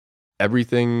 Like,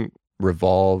 everything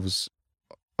revolves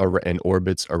and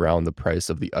orbits around the price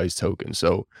of the ICE token,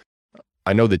 so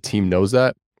I know the team knows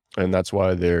that, and that's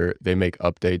why they make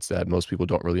updates that most people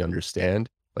don't really understand,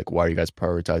 like, "Why are you guys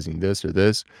prioritizing this or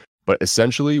this?" But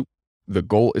essentially, the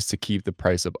goal is to keep the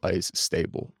price of ice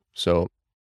stable. So,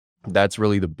 that's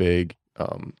really the big,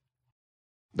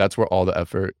 that's where all the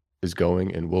effort is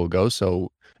going and will go,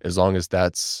 so as long as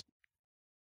that's,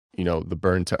 the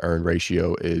burn to earn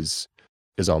ratio is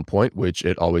on point, which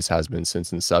it always has been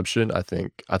since inception, I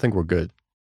think we're good.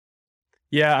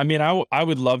 Yeah, I mean, I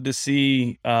would love to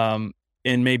see,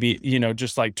 in maybe,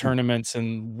 just like tournaments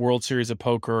and World Series of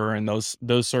Poker and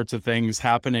those sorts of things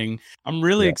happening. I'm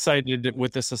really Yeah. excited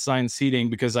with this assigned seating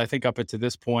because I think up to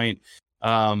this point,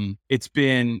 it's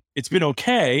been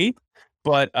okay,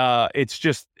 but it's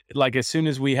just like as soon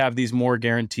as we have these more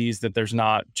guarantees that there's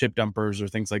not chip dumpers or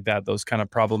things like that, those kind of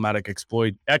problematic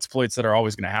exploits that are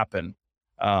always going to happen.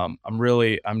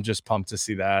 I'm just pumped to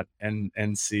see that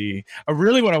and see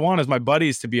really what I want is my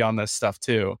buddies to be on this stuff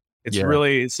too. Yeah.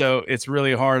 It's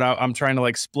really hard. I'm trying to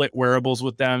like split wearables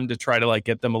with them to try to like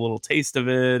get them a little taste of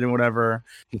it and whatever.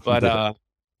 But Yeah.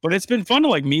 but it's been fun to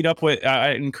like meet up with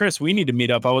and Chris. We need to meet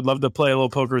up. I would love to play a little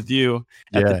poker with you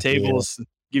at the Yeah, yeah. tables,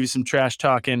 give you some trash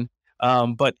talking.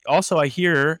 But also I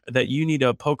hear that you need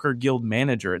a poker guild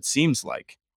manager. It seems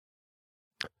like.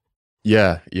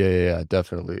 Yeah, yeah, yeah, yeah,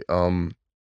 definitely.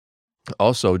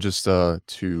 Also just,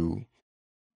 to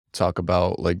talk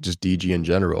about, like, just DG in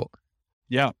general,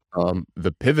 Yeah.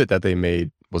 the pivot that they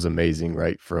made was amazing,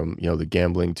 right? From, the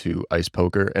gambling to ice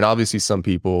poker, and obviously some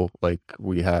people, like,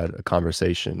 we had a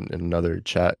conversation in another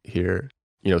chat here,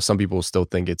 some people still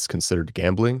think it's considered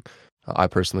gambling. I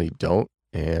personally don't,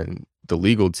 and the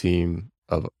legal team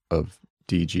of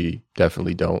DG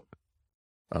definitely don't.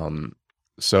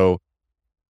 So,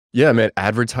 yeah, man,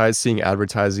 seeing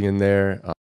advertising in there,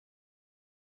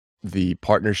 the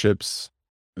partnerships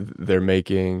they're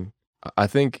making. I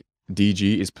think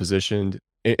DG is positioned,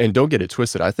 and don't get it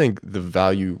twisted. I think the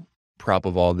value prop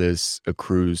of all this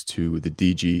accrues to the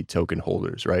DG token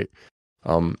holders, right?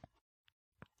 Um,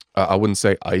 I wouldn't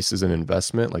say ICE is an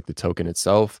investment, like the token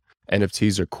itself.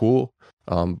 NFTs are cool,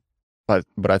 um, but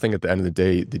I think at the end of the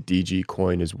day, the DG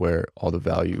coin is where all the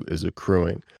value is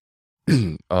accruing.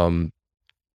 um,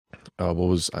 what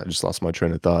was I just lost my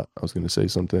train of thought. I was going to say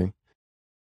something.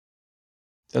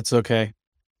 That's okay.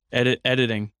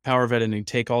 Editing, power of editing.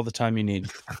 Take all the time you need.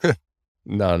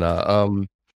 No, no.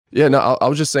 Yeah, no. I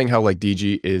was just saying how like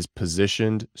DG is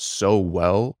positioned so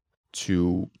well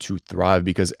to thrive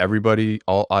because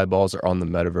all eyeballs are on the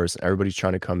metaverse, and everybody's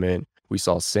trying to come in. We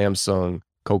saw Samsung,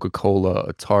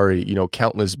 Coca-Cola, Atari,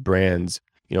 countless brands,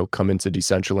 come into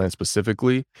Decentraland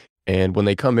specifically. And when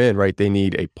they come in, right, they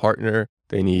need a partner,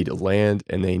 they need land,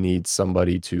 and they need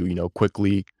somebody to,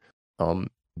 quickly um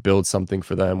build something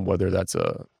for them, whether that's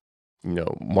a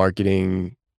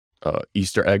marketing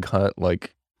Easter egg hunt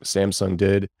like Samsung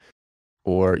did,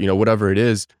 or whatever it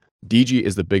is. DG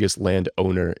is the biggest land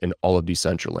owner in all of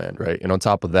Decentraland, right? And on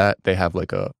top of that, they have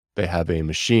a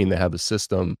machine, they have a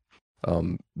system,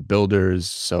 builders,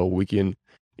 so we can,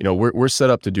 we're set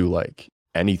up to do like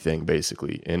anything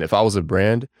basically. And if I was a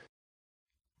brand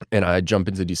and I jump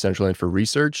into Decentraland for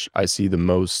research, I see the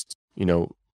most,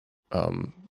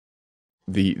 um,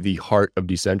 the heart of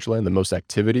Decentraland, the most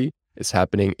activity is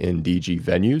happening in DG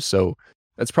venues. So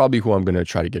that's probably who I'm going to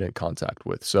try to get in contact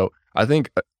with. So I think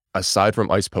aside from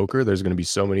ice poker, there's going to be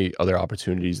so many other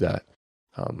opportunities that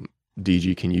um,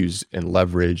 DG can use and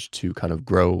leverage to kind of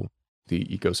grow the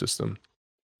ecosystem.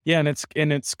 Yeah,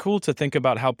 and it's cool to think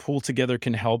about how PoolTogether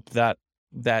can help that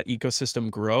ecosystem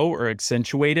grow or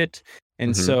accentuate it.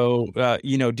 And Hmm. so,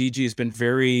 DG has been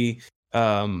very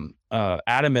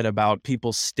adamant about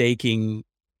people staking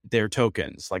their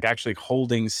tokens, like actually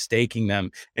holding, staking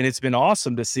them. And it's been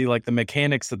awesome to see like the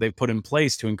mechanics that they've put in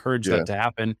place to encourage Yeah. that to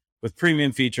happen with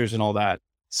premium features and all that.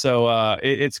 So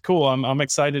it's cool. I'm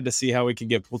excited to see how we can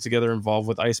get PoolTogether involved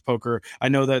with ice poker. I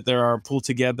know that there are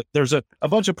PoolTogether. There's a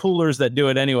bunch of poolers that do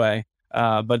it anyway,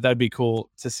 but that'd be cool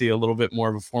to see a little bit more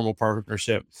of a formal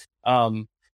partnership. Um,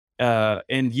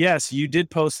 and yes, you did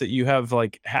post that you have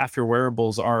like half your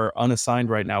wearables are unassigned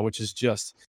right now, which is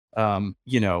just,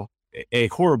 a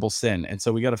horrible sin. And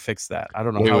so we got to fix that. I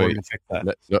don't know Wait, how we're wait. going to fix that.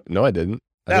 No, no, no, I didn't.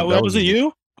 That That wasn't was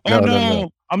you? Oh no, no, no, no,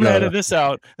 I'm going to no, no. edit this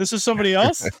out. This is somebody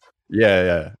else. Yeah,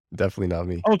 yeah, definitely not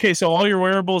me. Okay, so all your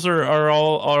wearables are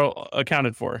all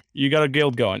accounted for. You got a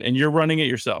guild going, and you're running it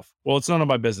yourself. Well, it's none of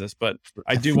my business, but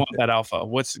I do want that alpha.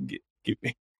 Give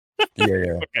me? Yeah,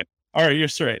 yeah. Okay, all right, you're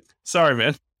straight. Sorry,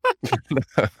 man.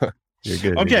 You're good.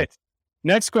 You're Okay, good.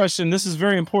 next question. This is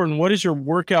very important. What is your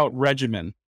workout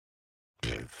regimen?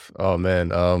 Oh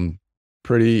man,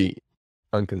 pretty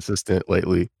inconsistent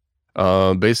lately.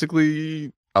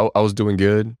 Basically, I was doing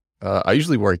good. I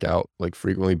usually work out like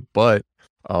frequently, but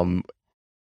um,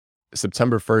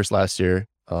 September 1st last year,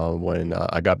 when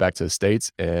I got back to the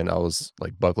States and I was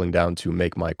like buckling down to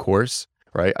make my course,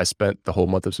 right? I spent the whole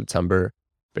month of September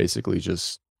basically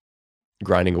just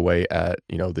grinding away at,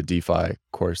 the DeFi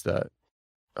course that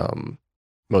um,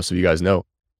 most of you guys know.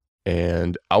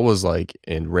 And I was like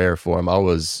in rare form. I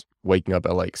was waking up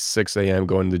at like 6 a.m.,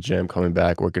 going to the gym, coming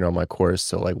back, working on my course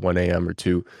till like 1 a.m. or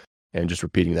 2, and just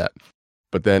repeating that.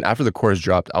 But then after the course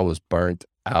dropped, I was burnt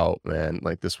out, man.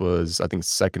 Like this was, I think,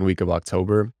 second week of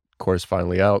October, course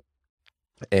finally out.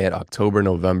 And October,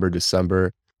 November,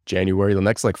 December, January, the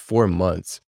next like 4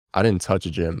 months, I didn't touch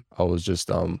a gym. I was just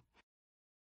on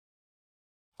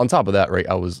top of that, right?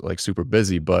 I was like super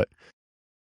busy, but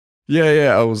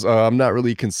yeah, I was I'm not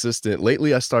really consistent.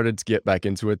 Lately I started to get back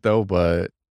into it though,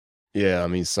 but yeah, I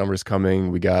mean summer's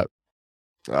coming. We got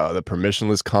the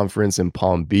permissionless conference in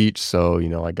Palm Beach, so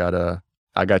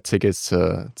I got tickets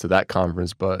to that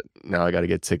conference, but now I got to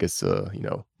get tickets to,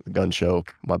 the gun show,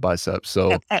 my biceps.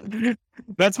 So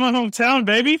That's my hometown,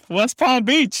 baby. West Palm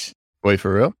Beach. wait,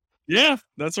 for real? Yeah,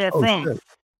 that's where I'm Oh from. shit.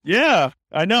 Yeah,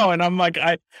 I know. And I'm like,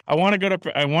 I want to go to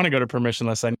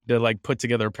permissionless. I need to like put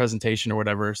together a presentation or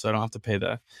whatever, so I don't have to pay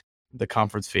the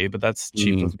conference fee. But that's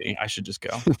cheap Mm. of me. I should just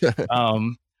go.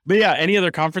 But yeah, any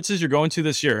other conferences you're going to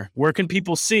this year? Where can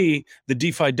people see the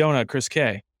DeFi donut, Kris K,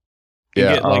 and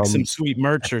Yeah, get like some sweet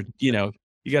merch, or you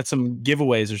got some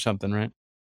giveaways or something, right?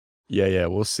 yeah,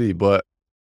 we'll see. But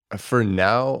for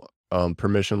now,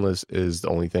 permissionless is the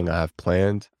only thing I have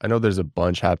planned. I know there's a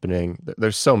bunch happening.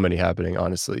 There's so many happening,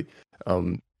 honestly.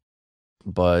 Um,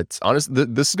 but honestly,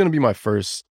 this is gonna be my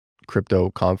first crypto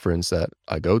conference that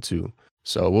I go to.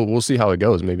 So we'll see how it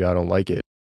goes. Maybe I don't like it.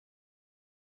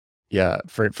 Yeah,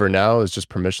 for now it's just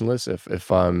permissionless.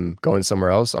 If I'm going somewhere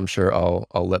else, I'm sure I'll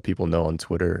let people know on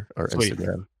Twitter or Sweet.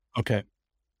 Instagram. Okay.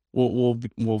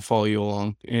 We'll follow you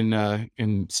along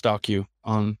and stalk you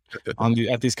on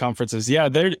at these conferences. Yeah,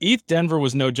 there ETH Denver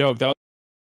was no joke.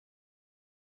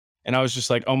 And I was just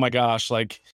like, oh my gosh,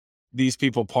 like these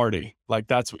people party. Like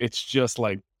it's just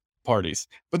like parties.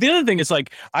 But the other thing is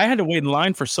like I had to wait in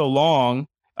line for so long.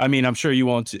 I mean, I'm sure you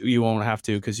won't have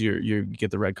to because you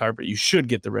get the red carpet. You should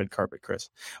get the red carpet, Kris.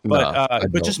 Nah, I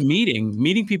But don't. just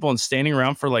meeting people and standing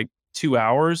around for like 2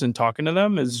 hours and talking to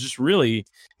them is just it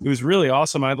was really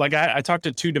awesome. I talked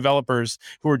to 2 developers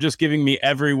who were just giving me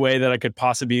every way that I could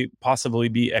possibly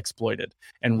be exploited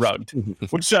and rugged,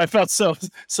 which I felt so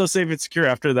safe and secure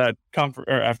after that or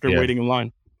after Yeah. waiting in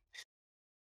line.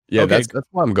 Yeah, Okay, that's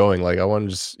why I'm going. Like, I want to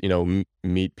just,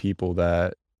 meet people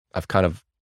that I've kind of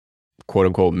quote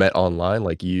unquote met online,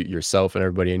 like yourself and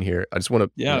everybody in here. I just want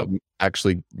to, yeah.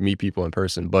 actually meet people in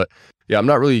person. But yeah, I'm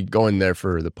not really going there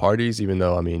for the parties, even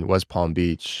though I mean West Palm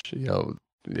Beach,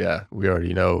 yeah, we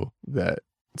already know that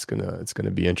it's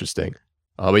gonna be interesting.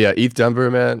 But yeah, ETH Denver,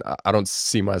 man, I don't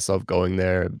see myself going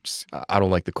there. I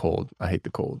don't like the cold. I hate the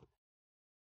cold.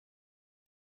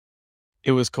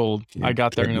 It was cold. Yeah, I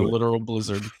got there can't in a do it. literal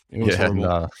blizzard. It was Yeah, horrible.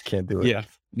 nah, can't do it. Yeah.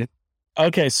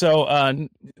 Okay, so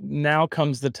now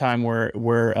comes the time where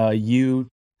you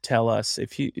tell us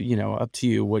if up to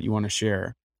you what you want to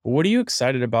share. What are you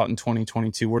excited about in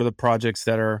 2022? What are the projects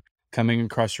that are coming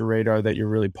across your radar that you're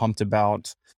really pumped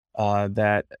about? What's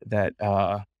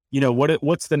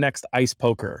the next ice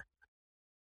poker?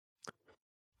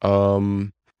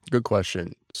 Um, Good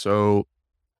question. So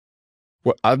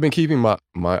what I've been keeping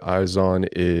my eyes on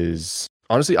is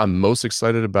honestly, I'm most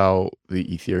excited about the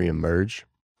Ethereum merge.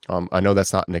 I know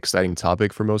that's not an exciting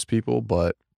topic for most people,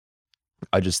 but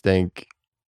I just think,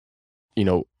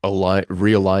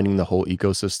 realigning the whole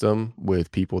ecosystem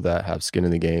with people that have skin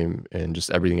in the game and just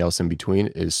everything else in between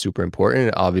is super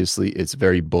important. Obviously, it's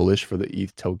very bullish for the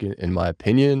ETH token, in my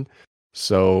opinion.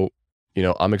 So,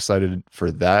 I'm excited for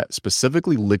that,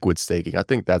 specifically liquid staking. I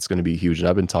think that's going to be huge. And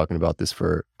I've been talking about this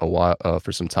for a while,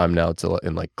 for some time now,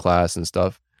 in like class and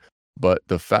stuff. But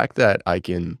the fact that I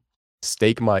can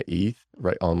stake my ETH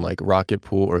right on like Rocket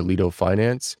Pool or Lido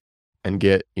Finance and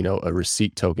get, a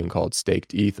receipt token called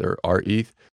staked ETH or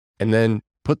RETH, and then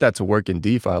put that to work in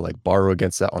DeFi, like borrow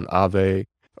against that on Aave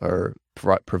or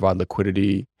provide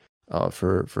liquidity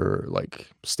for like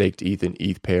staked ETH and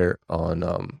ETH pair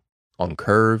on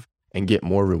Curve and get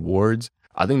more rewards.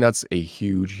 I think that's a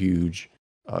huge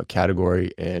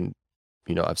category. And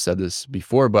I've said this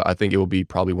before, but I think it will be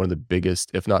probably one of the biggest,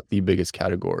 if not the biggest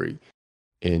category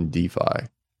in DeFi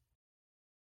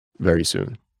very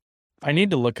soon. I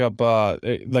need to look up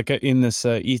in this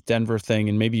ETH Denver thing,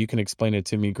 and maybe you can explain it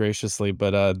to me graciously.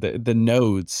 But the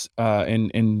nodes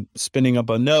and spinning up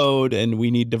a node, and we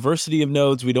need diversity of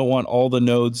nodes. We don't want all the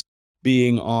nodes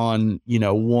being on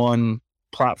one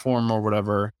platform or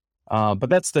whatever. But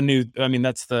that's the new. I mean,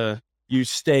 that's the you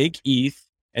stake ETH,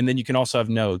 and then you can also have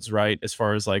nodes, right? As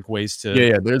far as like ways Yeah, to.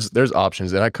 yeah, there's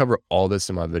options, and I cover all this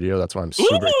in my video. That's why I'm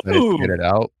super excited to get Ooh, it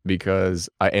out because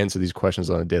I answer these questions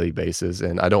on a daily basis,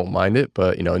 and I don't mind it.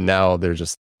 But now there's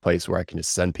just a place where I can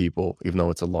just send people, even though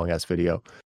it's a long ass video.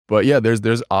 But yeah,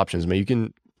 there's options. Man, you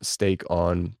can stake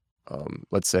on,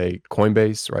 let's say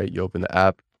Coinbase, right? You open the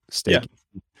app, yeah. stake.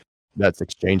 That's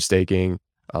exchange staking.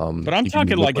 But I'm You can do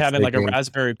talking like liquid having like a staking.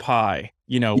 Raspberry Pi,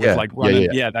 with Yeah, like yeah, yeah, running, yeah.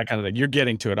 yeah, that kind of thing. You're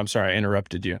getting to it. I'm sorry, I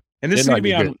interrupted you. And Yeah, this is no, going to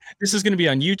you're be good.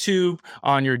 on YouTube,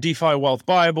 on your DeFi Wealth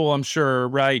Bible, I'm sure,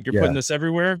 right? You're putting Yeah, this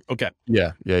everywhere. Okay.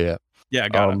 yeah, yeah, yeah. Yeah, I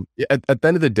got it. Yeah, at the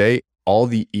end of the day, all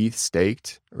the ETH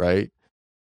staked, right,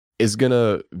 is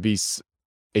gonna be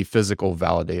a physical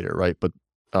validator, right? But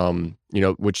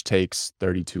which takes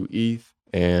 32 ETH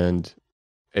and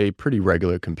a pretty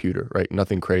regular computer, right?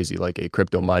 Nothing crazy like a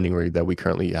crypto mining rig that we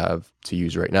currently have to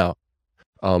use right now.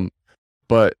 Um,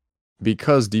 but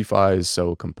because DeFi is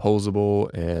so composable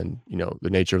and the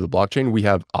nature of the blockchain, we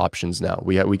have options now.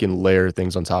 We can layer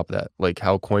things on top of that, like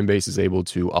how Coinbase is able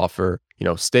to offer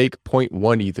stake zero point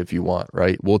 0.1 ETH if you want,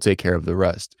 right? We'll take care of the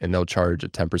rest, and they'll charge a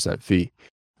 10% fee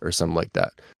or something like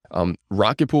that.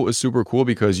 Rocket Pool is super cool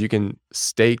because you can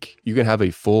have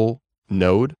a full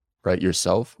node, right,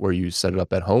 yourself, where you set it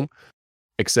up at home,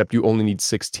 except you only need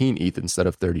 16 ETH instead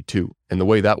of 32. And the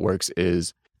way that works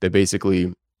is they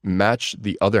basically match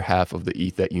the other half of the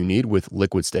ETH that you need with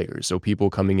liquid stakers. So people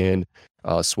coming in,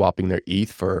 swapping their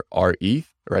ETH for our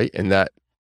ETH, right? And that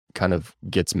kind of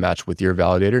gets matched with your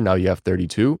validator. Now you have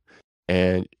 32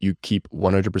 and you keep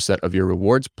 100% of your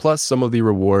rewards plus some of the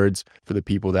rewards for the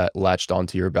people that latched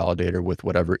onto your validator with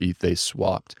whatever ETH they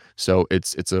swapped. So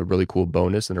it's a really cool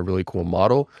bonus and a really cool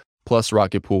model. Plus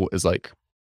Rocket Pool is like,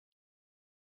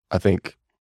 I think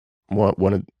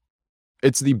one of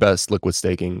it's the best liquid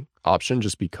staking option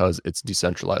just because it's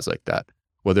decentralized like that.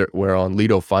 Where on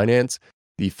Lido Finance,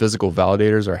 the physical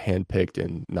validators are handpicked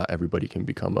and not everybody can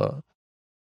become a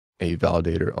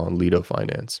validator on Lido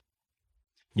Finance.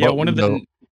 Yeah, But we know,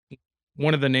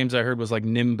 one of the names I heard was like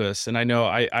Nimbus, and I know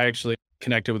I actually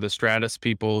connected with the Stratus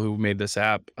people who made this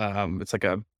app.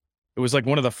 It was like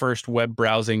one of the first web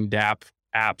browsing DApp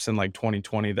apps in like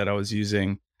 2020 that I was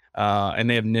using. And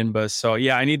they have Nimbus. So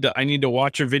yeah, I need to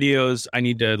watch your videos. I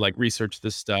need to like research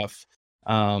this stuff.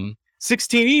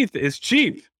 16 ETH is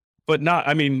cheap, but not,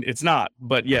 I mean, it's not,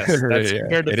 but yes, that's yeah,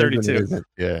 compared to it is and it 32. isn't.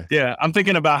 Yeah. Yeah, I'm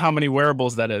thinking about how many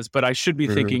wearables that is, but I should be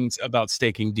Mhm. thinking about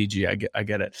staking DG. I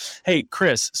get it. Hey,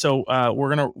 Kris, so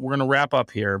we're gonna wrap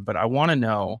up here, but I want to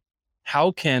know,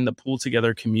 how can the Pool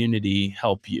Together community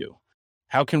help you?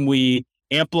 How can we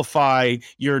amplify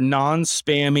your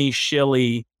non-spammy,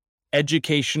 shilly,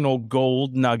 educational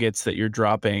gold nuggets that you're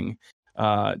dropping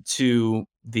to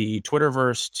the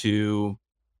Twitterverse, to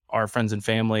our friends and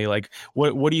family? Like,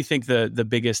 what do you think the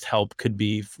biggest help could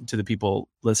be to the people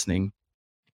listening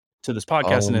to this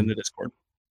podcast and in Um, the Discord?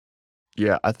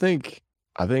 yeah, I think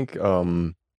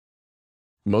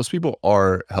most people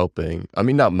are helping. I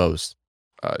mean, not most,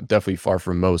 definitely far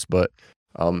from most, but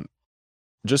um,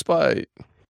 just by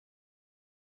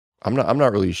I'm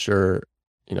not really sure,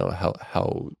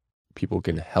 how people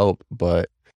can help, but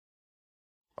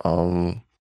um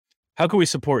How can we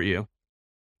support you?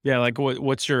 Yeah, like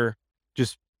what's your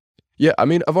just yeah, I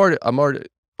mean, I'm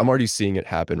already seeing it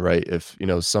happen, right? If,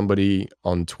 somebody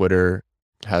on Twitter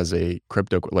has a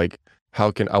crypto, like, how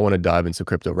can I want to dive into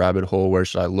crypto rabbit hole? Where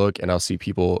should I look? And I'll see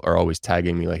people are always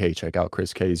tagging me like, "Hey, check out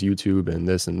Kris K's YouTube and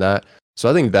this and that." So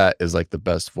I think that is like the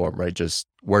best form, right? Just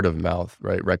word of mouth,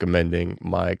 right? Recommending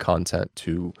my content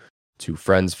to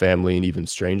friends, family, and even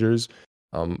strangers.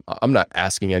 I'm not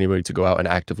asking anybody to go out and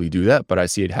actively do that, but I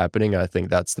see it happening. And I think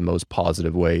that's the most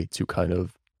positive way to kind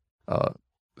of uh,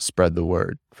 spread the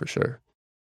word for sure.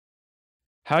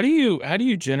 how do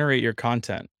you generate your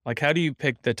content? Like, how do you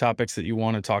pick the topics that you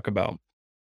want to talk about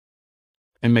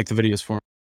and make the videos for?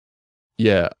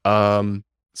 Yeah.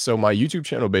 So my YouTube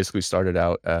channel basically started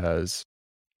out as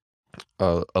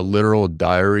a literal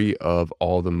diary of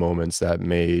all the moments that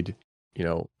made,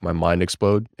 my mind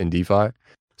explode in DeFi.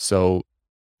 So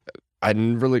I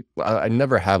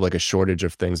never have like a shortage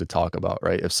of things to talk about,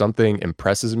 right? If something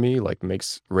impresses me, like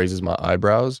raises my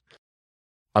eyebrows,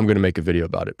 I'm gonna make a video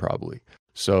about it probably.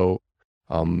 So,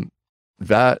 um,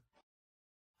 that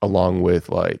along with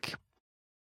like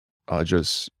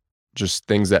just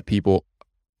things that people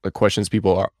the questions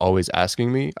people are always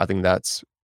asking me, I think that's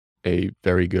a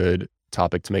very good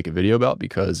topic to make a video about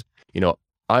because,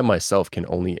 I myself can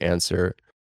only answer,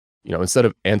 instead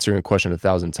of answering a question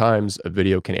 1,000 times, a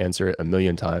video can answer it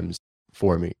 1,000,000 times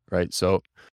for me, right? So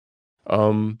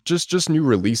Just new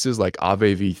releases like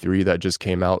Aave V3 that just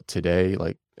came out today,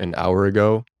 like an hour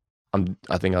ago.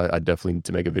 I think I definitely need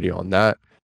to make a video on that.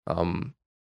 Um,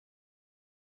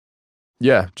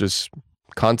 yeah, just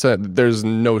content. There's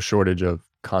no shortage of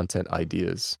content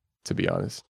ideas, to be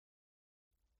honest.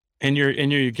 And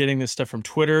you're getting this stuff from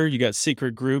Twitter. You got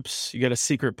secret groups. You got a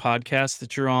secret podcast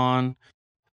that you're on.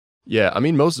 Yeah, I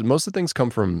mean most of the things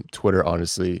come from Twitter,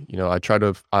 honestly. You know,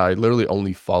 I literally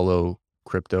only follow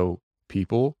crypto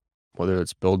people, whether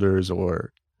it's builders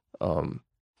or um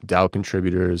DAO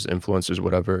contributors, influencers,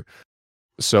 whatever.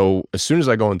 So as soon as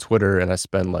I go on Twitter and I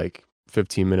spend like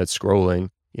 15 minutes scrolling,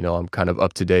 you know, I'm kind of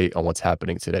up to date on what's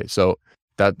happening today. So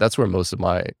that's where most of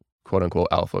my quote unquote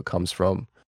alpha comes from.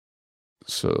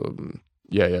 So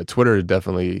yeah, Twitter is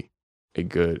definitely a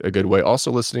good way.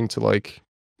 Also listening to like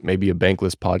maybe a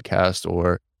bankless podcast,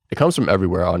 or it comes from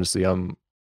everywhere, honestly. I'm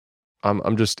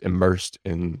just immersed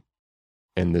in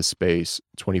this space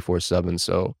 24/7.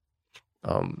 So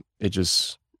it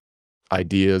just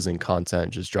ideas and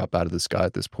content just drop out of the sky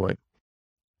at this point.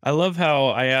 I love how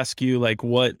I ask you like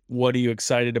what are you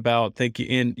excited about?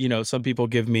 Some people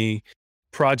give me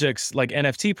projects like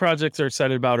NFT projects they're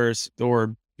excited about,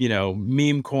 or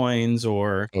meme coins,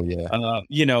 or Oh yeah.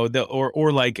 the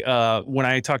or like when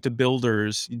I talk to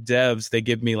builders, devs, they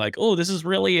give me like, oh, this is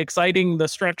really exciting, the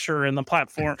structure and the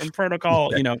platform and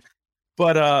protocol,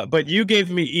 but you gave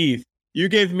me ETH. You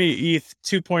gave me ETH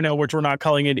 2.0, which we're not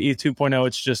calling it ETH 2.0.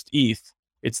 It's just ETH.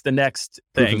 It's the next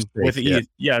Proof of thing with stake, yeah. ETH.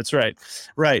 Yeah, that's right.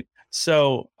 Right.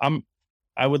 So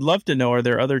I would love to know, are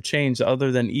there other chains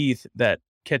other than ETH that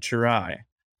catch your eye?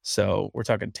 So we're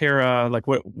talking Terra, like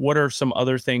what are some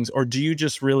other things? Or do you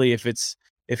just really, if it's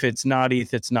not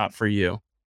ETH, it's not for you?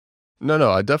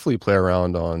 No, I definitely play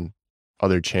around on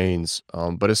other chains.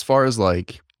 But as far as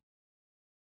like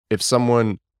if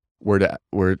someone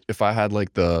were if I had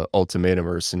like the ultimatum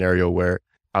or scenario where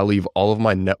I leave all of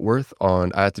my net worth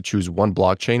on, I have to choose one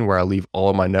blockchain where I leave all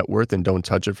of my net worth and don't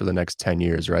touch it for the next 10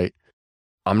 years, right?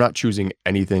 I'm not choosing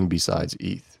anything besides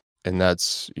ETH. And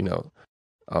that's,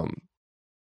 um,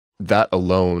 that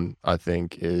alone, I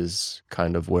think, is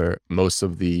kind of where most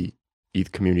of the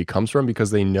ETH community comes from,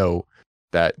 because they know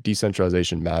that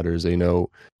decentralization matters. They know,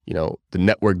 the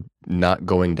network not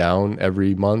going down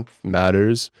every month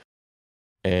matters.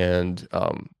 And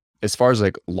as far as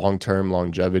like long-term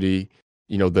longevity,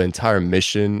 the entire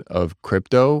mission of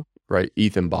crypto, right?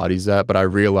 ETH embodies that. But I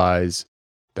realize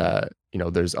that,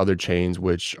 there's other chains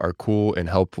which are cool and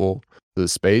helpful to the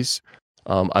space.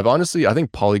 I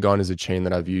think Polygon is a chain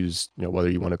that I've used, whether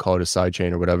you want to call it a side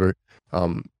chain or whatever.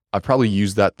 I probably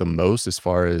use that the most as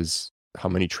far as how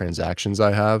many transactions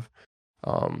I have.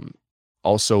 Um,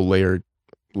 Also layer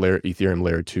Ethereum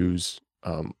layer twos.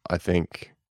 I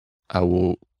think I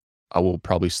will I will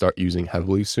probably start using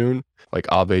heavily soon. Like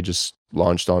Aave just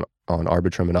launched on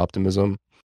Arbitrum and Optimism.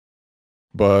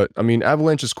 But I mean,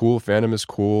 Avalanche is cool. Phantom is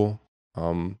cool.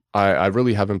 I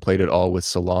really haven't played it all with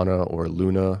Solana or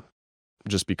Luna,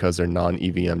 just because they're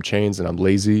non-EVM chains and I'm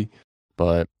lazy.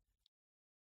 But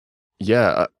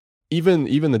yeah,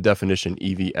 even the definition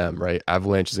EVM, right?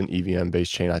 Avalanche is an EVM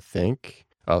based chain, I think.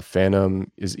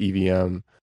 Phantom is EVM.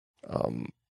 Um,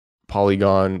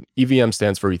 Polygon, EVM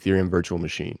stands for Ethereum Virtual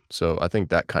Machine. So I think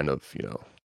that kind of,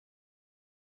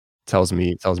 tells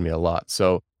me a lot.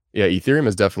 So yeah, Ethereum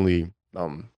is definitely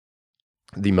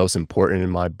the most important in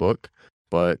my book.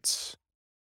 But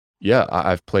yeah,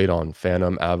 I've played on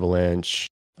Phantom, Avalanche,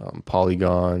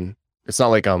 Polygon. It's not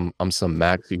like I'm some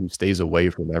maxi who stays away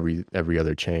from every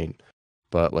other chain.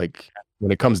 But like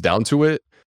when it comes down to it,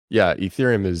 yeah,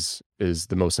 Ethereum is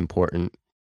the most important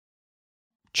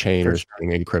chain For or sure.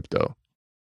 thing in crypto.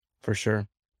 For sure.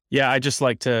 Yeah, I just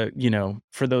like to,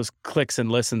 for those clicks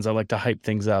and listens, I like to hype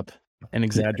things up and Yeah,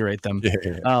 exaggerate them.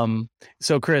 yeah.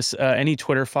 So Kris, any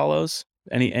Twitter follows?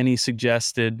 Any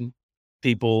suggested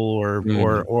people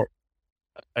Mm, or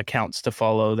accounts to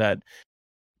follow that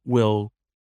will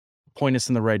point us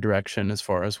in the right direction as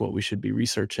far as what we should be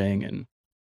researching and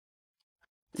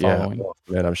yeah, following? oh,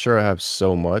 man, I'm sure I have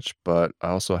so much, but I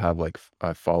also have like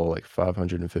I follow like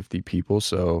 550 people,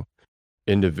 so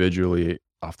individually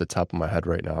off the top of my head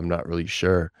right now, I'm not really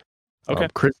sure. Okay.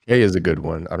 Chris K is a good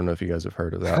one. I don't know if you guys have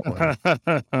heard of that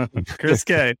one. Kris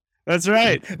K. That's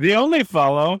right. The only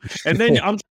follow. And then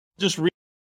I'm just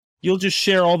you'll just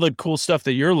share all the cool stuff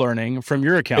that you're learning from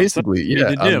your accounts. That's Basically, what you need yeah,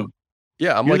 to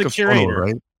do. I'm You're like the a funnel, curator.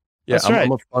 right? Yeah, That's I'm right.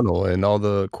 a funnel, and all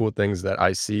the cool things that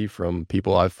I see from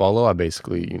people I follow, I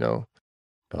basically,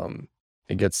 um,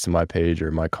 it gets to my page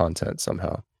or my content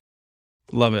somehow.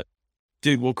 Love it.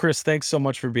 Dude, well, Kris, thanks so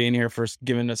much for being here, for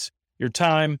giving us your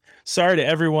time. Sorry to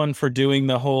everyone for doing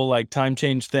the whole like time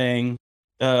change thing.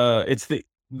 It's the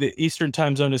Eastern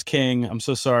time zone is king. I'm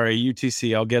so sorry.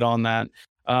 UTC, I'll get on that.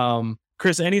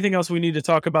 Kris, anything else we need to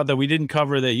talk about that we didn't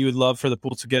cover that you would love for the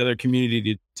Pool Together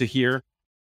community to hear?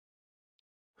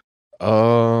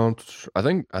 I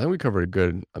think we covered a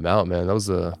good amount, man. That was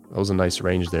a nice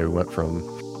range there. We went from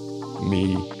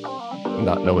me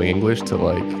not knowing English to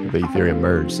like the Ethereum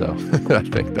merge. So I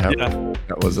think Yeah.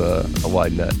 that was a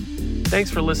wide net. Thanks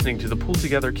for listening to the Pool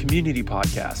Together Community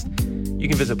Podcast. You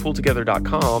can visit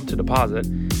pooltogether.com to deposit,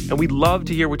 and we'd love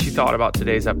to hear what you thought about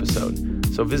today's episode.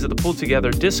 So visit the Pool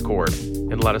Together Discord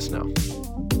and let us know.